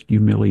greatest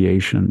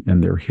humiliation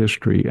in their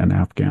history in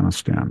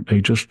Afghanistan.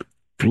 They just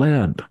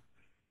fled.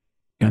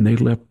 And they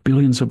left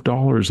billions of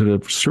dollars that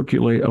have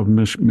circulated of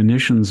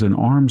munitions and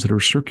arms that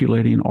are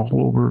circulating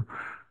all over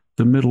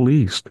the Middle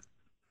East.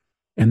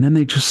 And then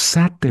they just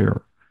sat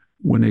there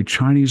when a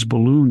Chinese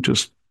balloon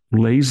just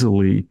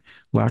lazily,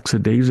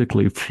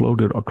 lackadaisically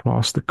floated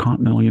across the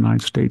continental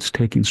United States,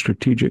 taking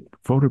strategic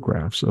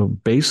photographs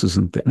of bases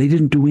and things. They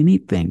didn't do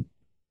anything.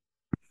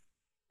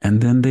 And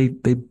then they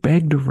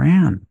begged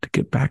Iran to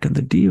get back in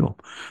the deal.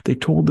 They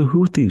told the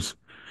Houthis,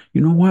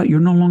 you know what? You're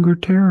no longer a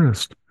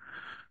terrorist.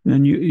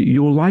 And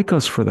you'll like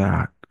us for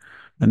that.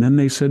 And then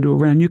they said to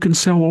Iran, you can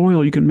sell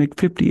oil. You can make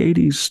 $50,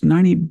 $80,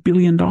 $90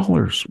 billion.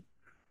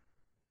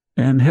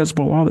 And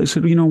Hezbollah, they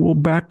said, we'll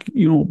back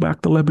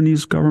the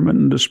Lebanese government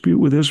in dispute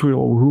with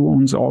Israel, who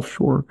owns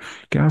offshore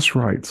gas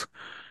rights.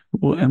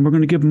 Well, and we're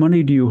going to give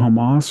money to you,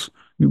 Hamas.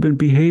 You've been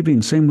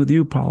behaving. Same with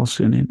you,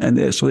 Palestinian.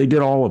 And so they did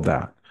all of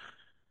that.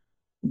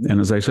 And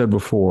as I said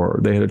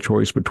before, they had a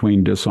choice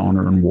between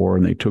dishonor and war,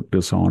 and they took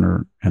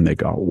dishonor and they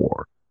got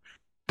war,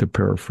 to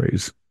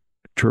paraphrase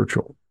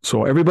Churchill.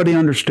 So everybody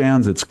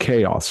understands it's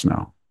chaos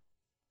now.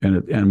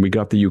 And we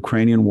got the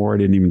Ukrainian war I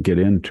didn't even get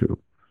into.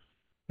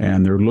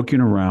 And they're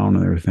looking around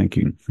and they're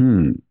thinking,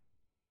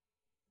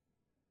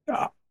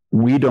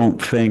 we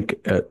don't think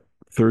at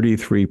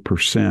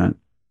 33%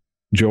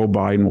 Joe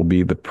Biden will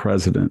be the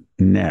president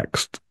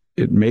next.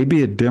 It may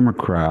be a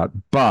Democrat,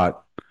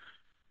 but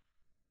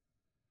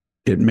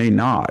it may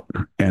not.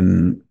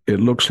 And it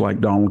looks like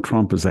Donald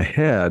Trump is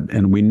ahead.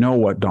 And we know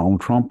what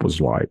Donald Trump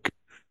was like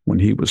when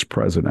he was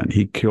president.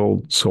 He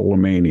killed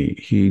Soleimani.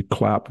 He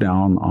clapped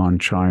down on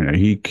China.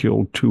 He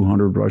killed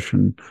 200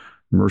 Russian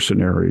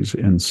mercenaries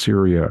in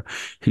Syria.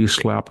 He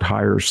slapped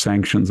higher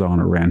sanctions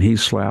on Iran. He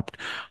slapped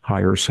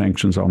higher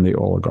sanctions on the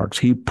oligarchs.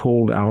 He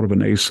pulled out of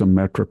an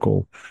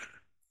asymmetrical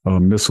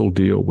missile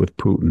deal with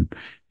Putin.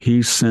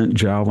 He sent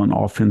Javelin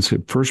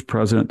offensive, first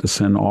president to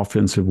send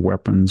offensive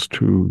weapons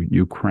to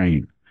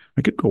Ukraine.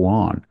 I could go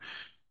on.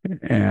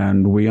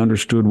 And we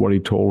understood what he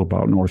told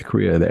about North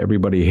Korea, that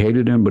everybody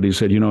hated him, but he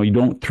said, you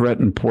don't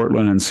threaten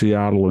Portland and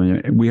Seattle.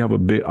 And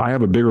I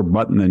have a bigger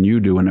button than you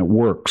do, and it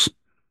works.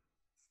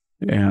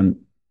 And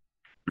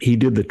he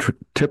did the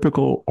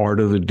typical art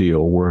of the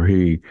deal where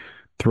he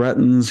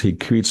threatens, he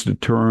creates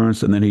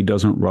deterrence, and then he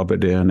doesn't rub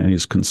it in, and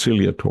he's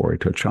conciliatory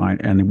to China.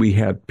 And we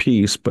had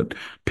peace, but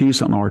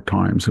peace on our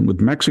times. And with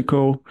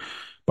Mexico,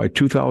 by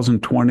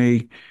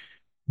 2020,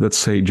 let's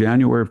say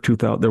January of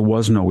 2000, there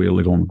was no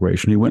illegal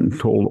immigration. He went and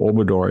told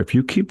Obrador, if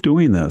you keep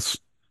doing this,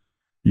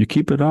 you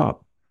keep it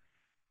up,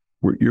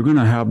 you're going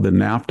to have the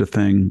NAFTA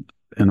thing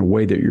in a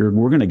way that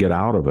we're going to get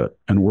out of it,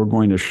 and we're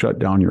going to shut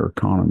down your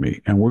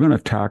economy, and we're going to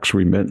tax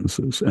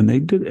remittances. And they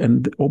did,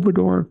 and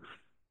Obrador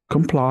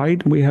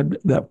complied. We had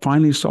that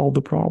finally solved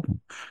the problem.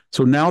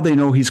 So now they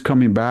know he's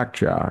coming back,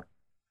 Jack.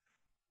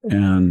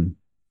 And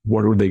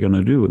what are they going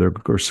to do?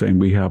 They're saying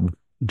we have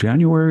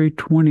January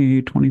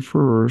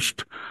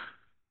 21st,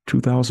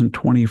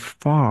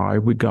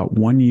 2025. We got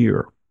 1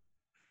 year.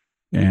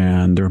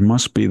 And there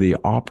must be the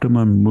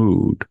optimum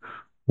mood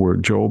where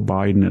Joe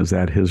Biden is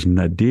at his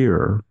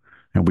nadir.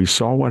 And we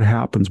saw what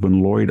happens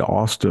when Lloyd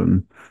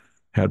Austin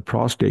had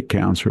prostate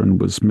cancer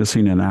and was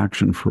missing in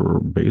action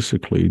for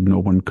basically no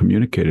one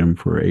communicated him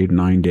for 8 or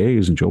 9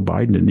 days, and Joe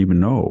Biden didn't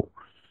even know.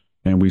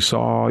 And we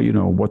saw,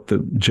 what the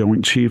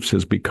Joint Chiefs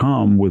has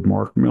become with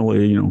Mark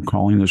Milley,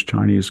 calling his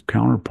Chinese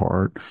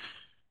counterpart.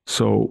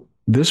 So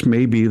this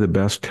may be the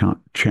best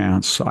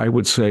chance, I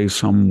would say,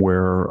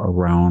 somewhere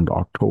around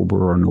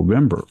October or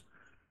November.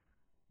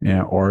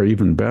 Or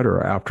even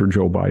better, after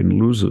Joe Biden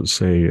loses,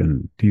 say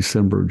in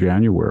December,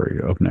 January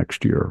of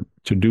next year,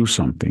 to do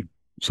something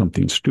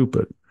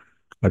stupid.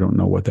 I don't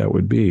know what that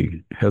would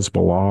be.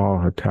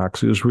 Hezbollah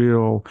attacks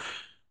Israel,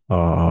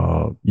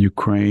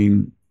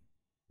 Ukraine.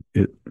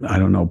 I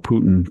don't know.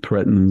 Putin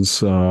threatens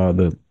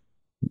the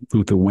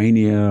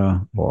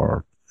Lithuania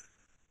or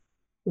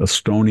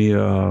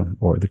Estonia,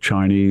 or the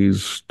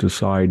Chinese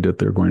decide that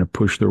they're going to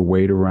push their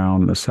weight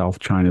around the South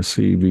China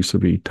Sea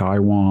vis-a-vis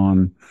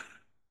Taiwan.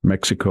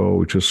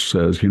 Mexico just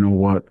says, you know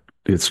what,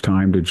 it's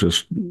time to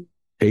just,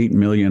 8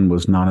 million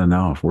was not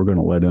enough. We're going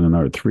to let in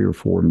another 3 or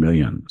 4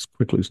 million as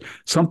quickly as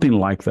something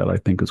like that, I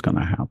think, is going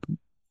to happen.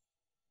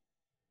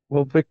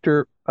 Well,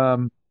 Victor,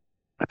 I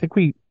think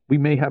we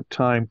may have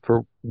time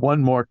for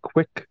one more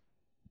quick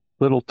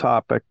little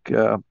topic.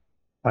 I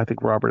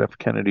think Robert F.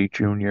 Kennedy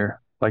Jr.,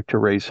 like to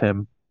raise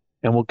him,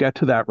 and we'll get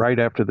to that right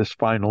after this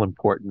final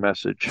important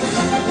message.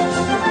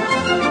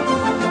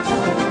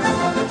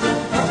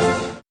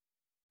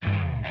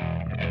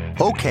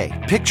 Okay,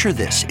 picture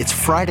this. It's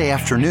Friday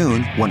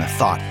afternoon when a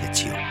thought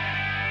hits you.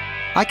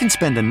 I can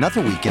spend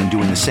another weekend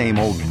doing the same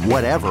old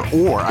whatever,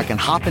 or I can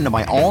hop into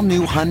my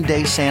all-new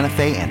Hyundai Santa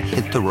Fe and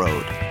hit the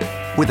road.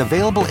 With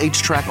available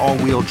H-Track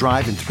all-wheel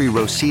drive and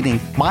 3-row seating,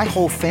 my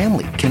whole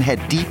family can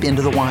head deep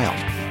into the wild.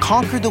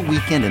 Conquer the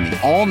weekend in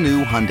the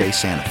all-new Hyundai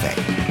Santa Fe.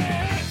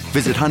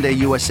 Visit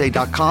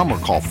HyundaiUSA.com or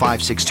call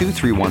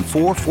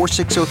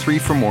 562-314-4603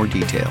 for more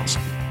details.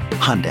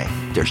 Hyundai,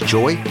 there's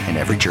joy in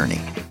every journey.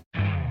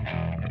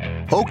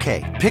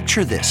 Okay,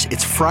 picture this.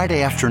 It's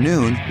Friday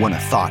afternoon when a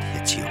thought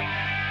hits you.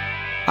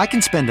 I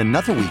can spend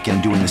another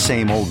weekend doing the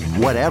same old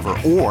whatever,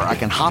 or I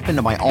can hop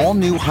into my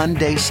all-new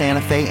Hyundai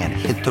Santa Fe and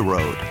hit the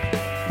road.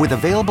 With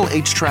available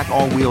H-Track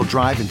all-wheel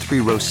drive and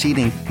 3-row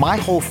seating, my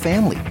whole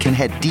family can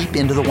head deep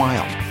into the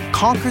wild.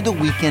 Conquer the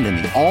weekend in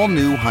the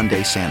all-new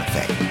Hyundai Santa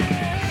Fe.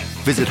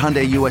 Visit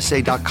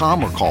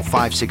HyundaiUSA.com or call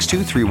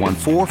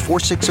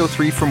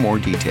 562-314-4603 for more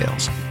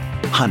details.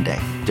 Hyundai,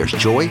 there's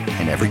joy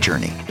in every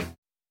journey.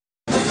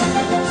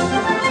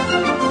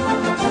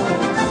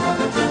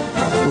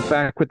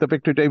 Back with the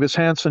Victor Davis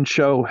Hanson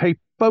Show. Hey,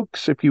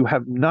 folks, if you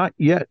have not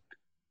yet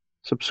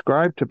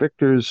subscribed to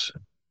Victor's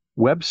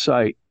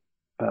website,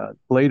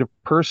 Blade of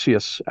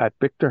Perseus at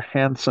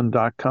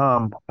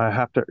victorhansen.com. I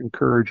have to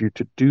encourage you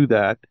to do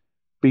that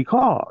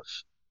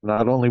because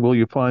not only will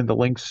you find the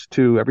links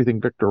to everything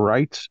Victor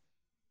writes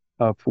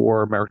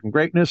for American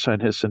Greatness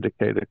and his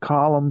syndicated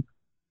column,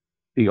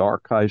 the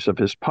archives of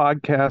his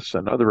podcasts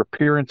and other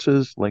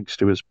appearances, links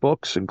to his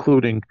books,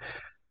 including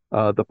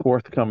the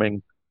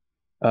forthcoming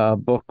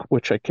book,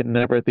 which I can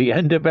never, The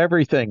End of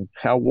Everything,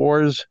 How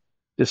Wars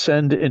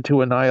Descend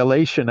into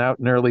Annihilation, out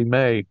in early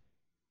May.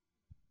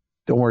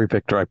 Don't worry,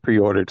 Victor, I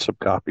pre-ordered some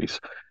copies.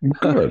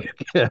 Good.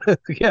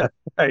 yeah,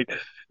 right.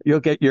 You'll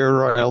get your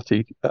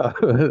royalty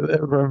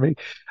from me.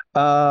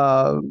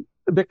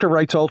 Victor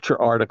writes ultra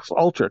articles,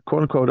 ultra,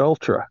 quote unquote,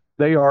 ultra.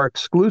 They are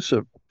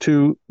exclusive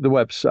to the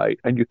website,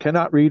 and you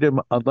cannot read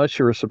them unless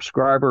you're a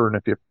subscriber. And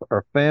if you are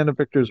a fan of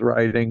Victor's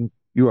writing,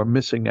 you are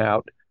missing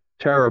out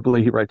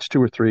terribly. He writes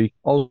 2 or 3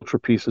 ultra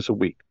pieces a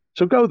week.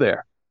 So go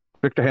there,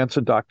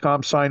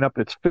 victorhansen.com, sign up.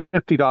 It's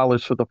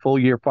 $50 for the full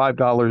year,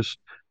 $5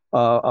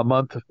 a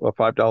month, or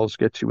 $5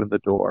 gets you in the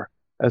door.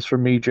 As for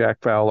me, Jack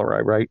Fowler, I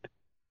write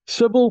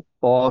Civil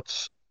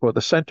Thoughts for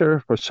the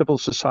Center for Civil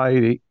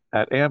Society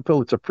at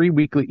AMPHIL. It's a free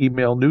weekly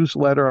email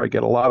newsletter. I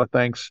get a lot of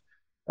thanks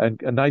and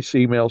nice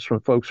emails from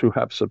folks who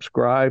have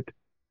subscribed.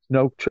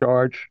 No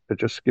charge. I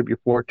just give you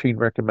 14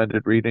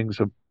 recommended readings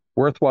of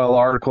worthwhile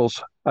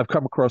articles I've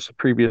come across the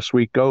previous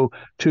week. Go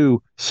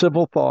to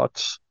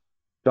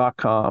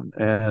civilthoughts.com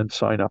and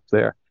sign up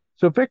there.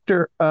 So,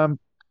 Victor,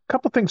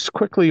 couple things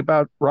quickly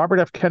about Robert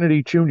F.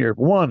 Kennedy Jr.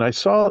 One, I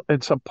saw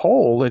in some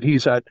poll that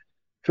he's at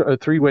a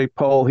 3-way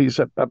poll. He's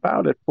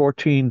about at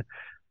 14%.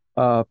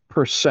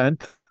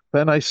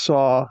 Then I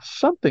saw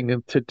something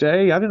in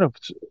today. I don't know if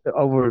it's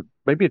over.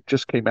 Maybe it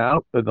just came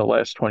out in the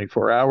last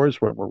 24 hours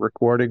when we're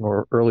recording,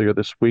 or earlier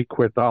this week,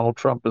 where Donald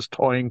Trump is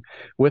toying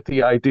with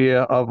the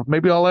idea of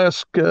maybe I'll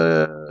ask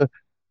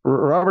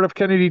Robert F.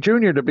 Kennedy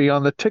Jr. to be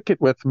on the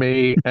ticket with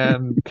me,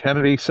 and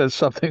Kennedy says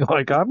something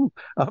like, "I'm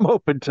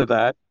open to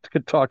that,"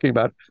 talking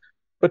about.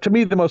 But to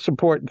me, the most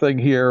important thing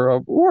here,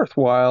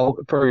 worthwhile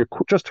for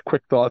just a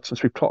quick thought,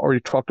 since we've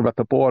already talked about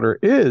the border,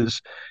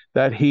 is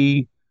that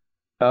he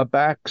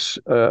backs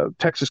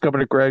Texas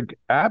Governor Greg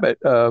Abbott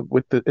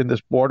in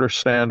this border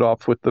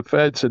standoff with the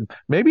feds. And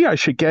maybe I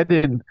should get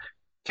in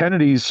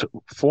Kennedy's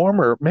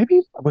former.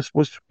 Maybe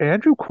was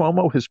Andrew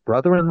Cuomo his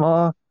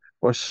brother-in-law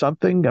or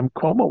something?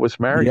 Cuomo was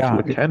married to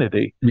a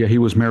Kennedy. Yeah, he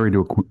was married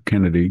to a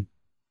Kennedy.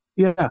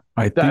 Yeah,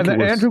 I think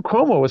Andrew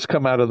Cuomo has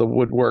come out of the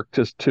woodwork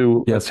just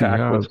to attack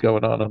what's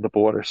going on the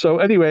border. So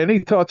anyway, any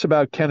thoughts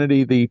about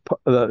Kennedy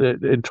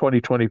in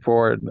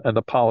 2024 and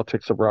the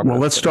politics of Robert? Well,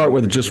 let's start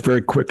with just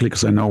very quickly,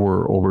 because I know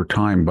we're over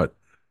time, but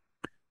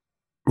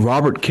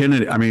Robert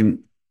Kennedy, I mean,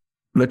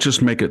 let's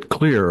just make it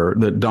clear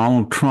that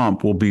Donald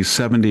Trump will be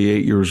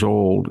 78 years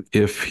old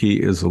if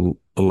he is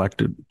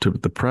elected to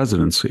the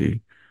presidency,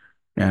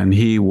 and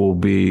he will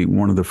be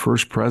one of the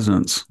first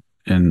presidents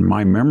in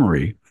my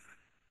memory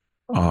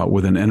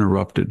with an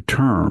interrupted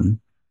term.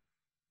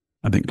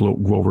 I think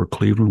Grover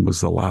Cleveland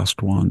was the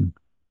last one.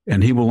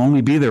 And he will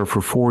only be there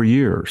for 4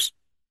 years.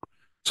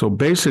 So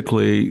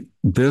basically,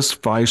 this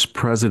vice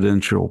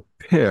presidential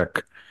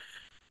pick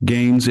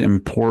gains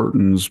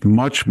importance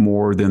much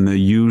more than the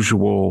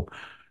usual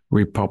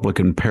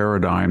Republican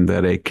paradigm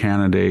that a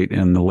candidate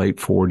in the late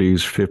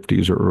 40s,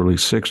 50s, or early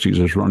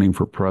 60s is running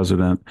for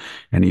president,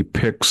 and he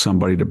picks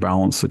somebody to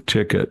balance the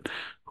ticket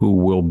who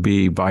will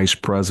be vice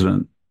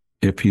president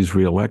if he's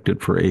reelected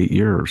for 8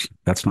 years.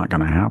 That's not going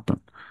to happen.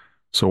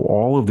 So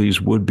all of these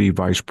would-be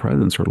vice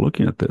presidents are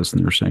looking at this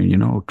and they're saying,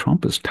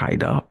 Trump is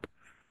tied up.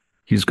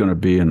 He's going to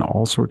be in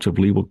all sorts of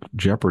legal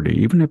jeopardy,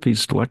 even if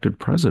he's elected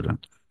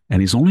president.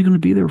 And he's only going to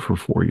be there for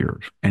 4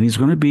 years. And he's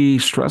going to be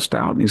stressed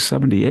out and he's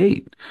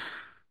 78.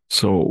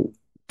 So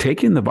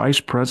taking the vice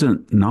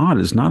president nod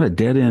is not a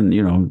dead end,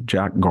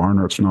 Jack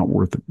Garner. It's not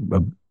worth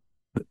a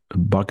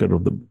bucket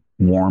of the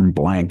warm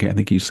blank. I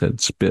think he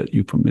said spit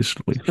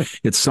euphemistically.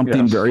 It's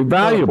something very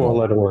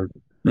valuable.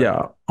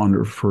 Yeah,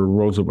 for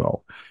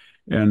Roosevelt.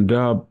 And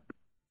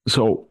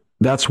so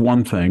that's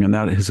one thing, and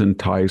that has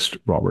enticed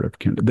Robert F.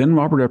 Kennedy. Then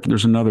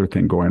there's another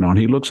thing going on.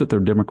 He looks at their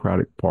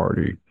Democratic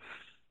Party,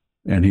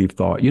 and he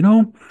thought,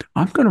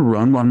 I'm going to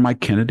run on my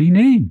Kennedy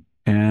name,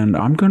 and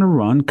I'm going to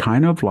run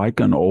kind of like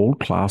an old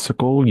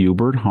classical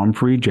Hubert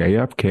Humphrey,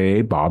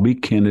 JFK, Bobby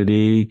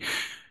Kennedy.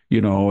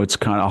 It's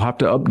I'll have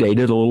to update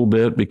it a little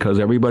bit because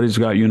everybody's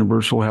got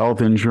universal health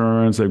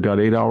insurance. They've got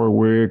 8-hour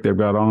week. They've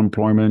got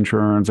unemployment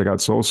insurance. They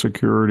got Social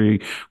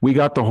Security. We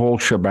got the whole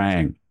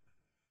shebang.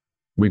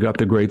 We got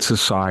the Great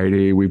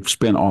Society. We've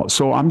spent all.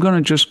 So I'm going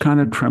to just kind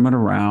of trim it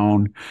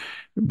around,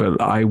 but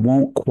I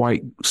won't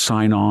quite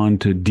sign on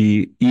to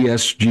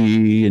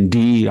ESG and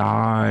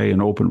DEI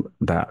and open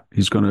that.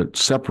 He's going to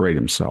separate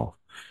himself.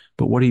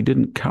 But what he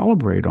didn't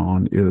calibrate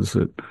on is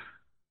that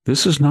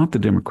this is not the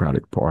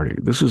Democratic Party.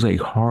 This is a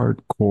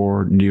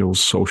hardcore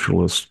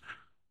neo-socialist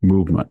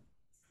movement,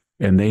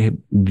 and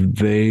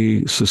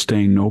they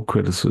sustain no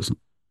criticism.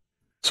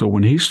 So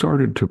when he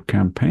started to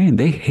campaign,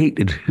 they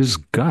hated his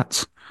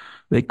guts.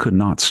 They could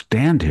not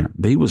stand him.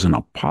 He was an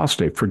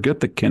apostate.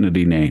 Forget the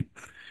Kennedy name.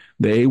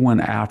 They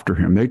went after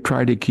him. They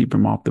tried to keep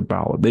him off the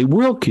ballot. They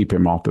will keep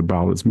him off the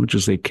ballot as much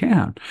as they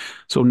can.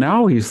 So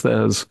now he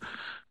says,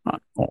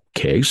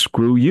 okay,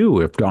 screw you.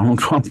 If Donald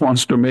Trump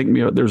wants to make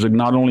me, there's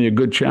not only a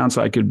good chance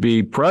I could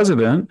be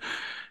president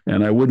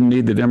and I wouldn't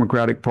need the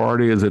Democratic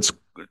Party as it's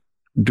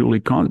duly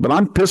but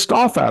I'm pissed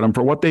off at them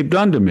for what they've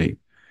done to me.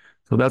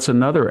 So that's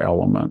another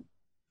element.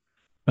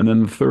 And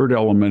then the third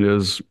element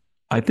is,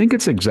 I think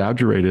it's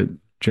exaggerated,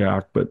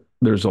 Jack, but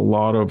there's a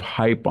lot of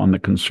hype on the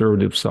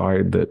conservative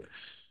side that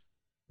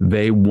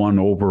they won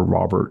over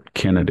Robert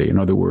Kennedy. In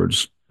other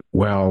words,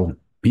 well,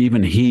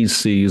 even he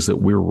sees that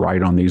we're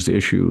right on these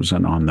issues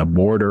and on the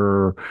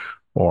border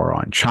or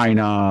on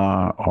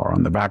China or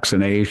on the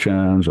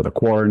vaccinations or the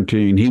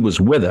quarantine. He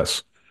was with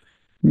us.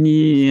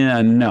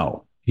 Yeah,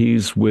 no.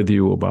 He's with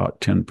you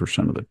about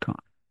 10% of the time,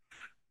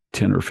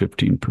 10 or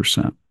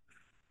 15%.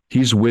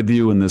 He's with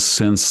you in the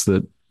sense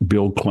that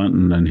Bill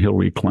Clinton and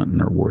Hillary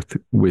Clinton are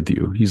with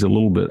you. He's a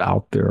little bit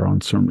out there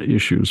on some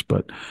issues,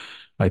 but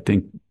I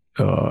think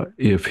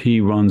if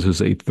he runs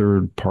as a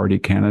third party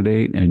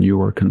candidate and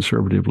you are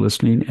conservative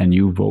listening and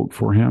you vote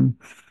for him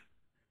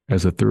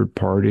as a third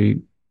party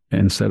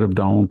instead of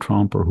Donald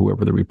Trump or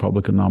whoever the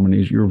Republican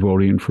nominees, you're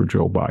voting for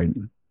Joe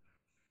Biden.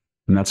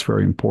 And that's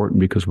very important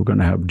because we're going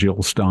to have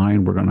Jill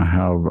Stein, we're going to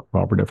have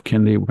Robert F.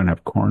 Kennedy, we're going to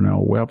have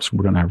Cornel West,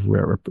 we're going to have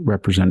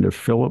Representative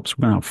Phillips.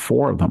 We're going to have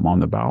 4 of them on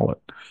the ballot.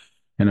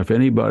 And if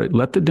anybody,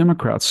 let the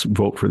Democrats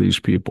vote for these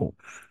people.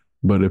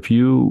 But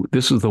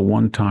this is the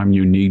one time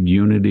you need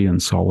unity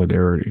and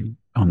solidarity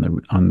on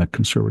the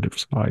conservative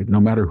side, no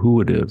matter who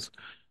it is.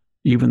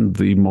 Even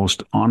the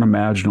most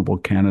unimaginable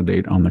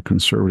candidate on the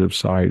conservative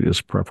side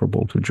is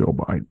preferable to Joe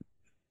Biden.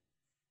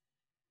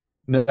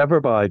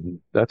 Never Biden.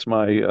 That's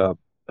my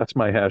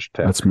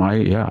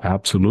hashtag. Yeah,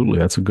 absolutely.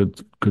 That's a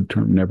good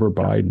term. Never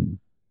Biden.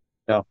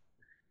 Yeah.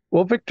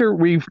 Well, Victor,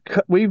 we've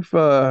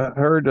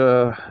heard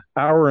an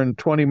hour and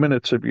 20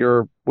 minutes of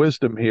your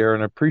wisdom here,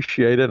 and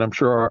appreciate it. I'm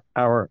sure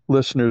our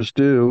listeners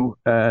do,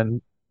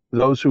 and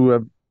those who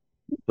have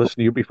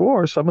listened to you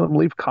before, some of them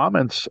leave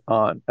comments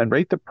on and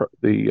rate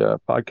the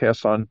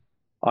podcast on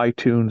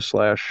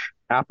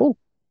iTunes/Apple.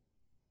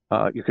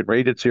 You can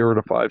rate it 0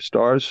 to 5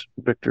 stars.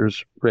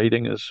 Victor's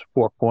rating is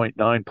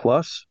 4.9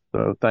 plus.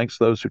 So thanks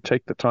to those who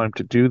take the time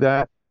to do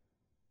that.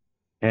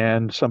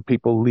 And some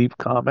people leave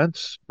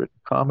comments, written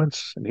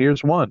comments, and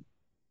here's one.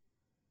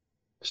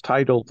 It's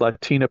titled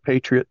Latina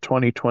Patriot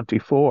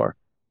 2024.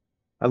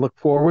 I look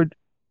forward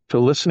to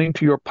listening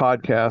to your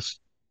podcast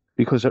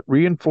because it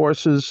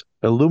reinforces,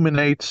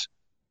 illuminates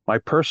my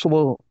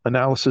personal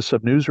analysis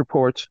of news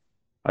reports.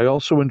 I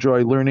also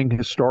enjoy learning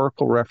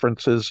historical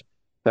references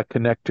that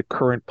connect to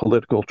current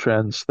political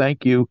trends.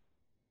 Thank you,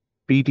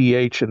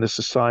 BDH, and this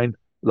is signed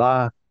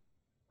La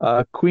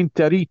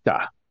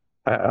Quinterita.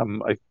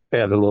 I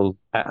add a little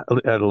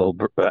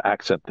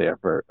accent there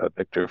for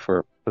Victor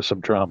for some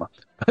drama.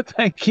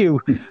 Thank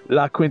you,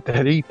 La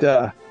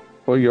Quinterita,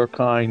 for your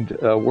kind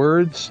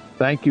words.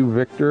 Thank you,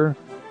 Victor,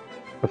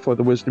 for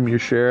the wisdom you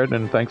shared,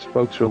 and thanks,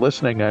 folks, for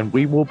listening. And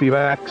we will be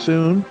back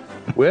soon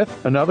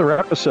with another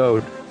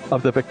episode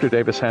of the Victor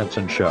Davis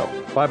Hanson Show.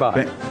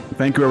 Bye-bye.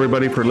 Thank you,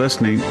 everybody, for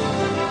listening.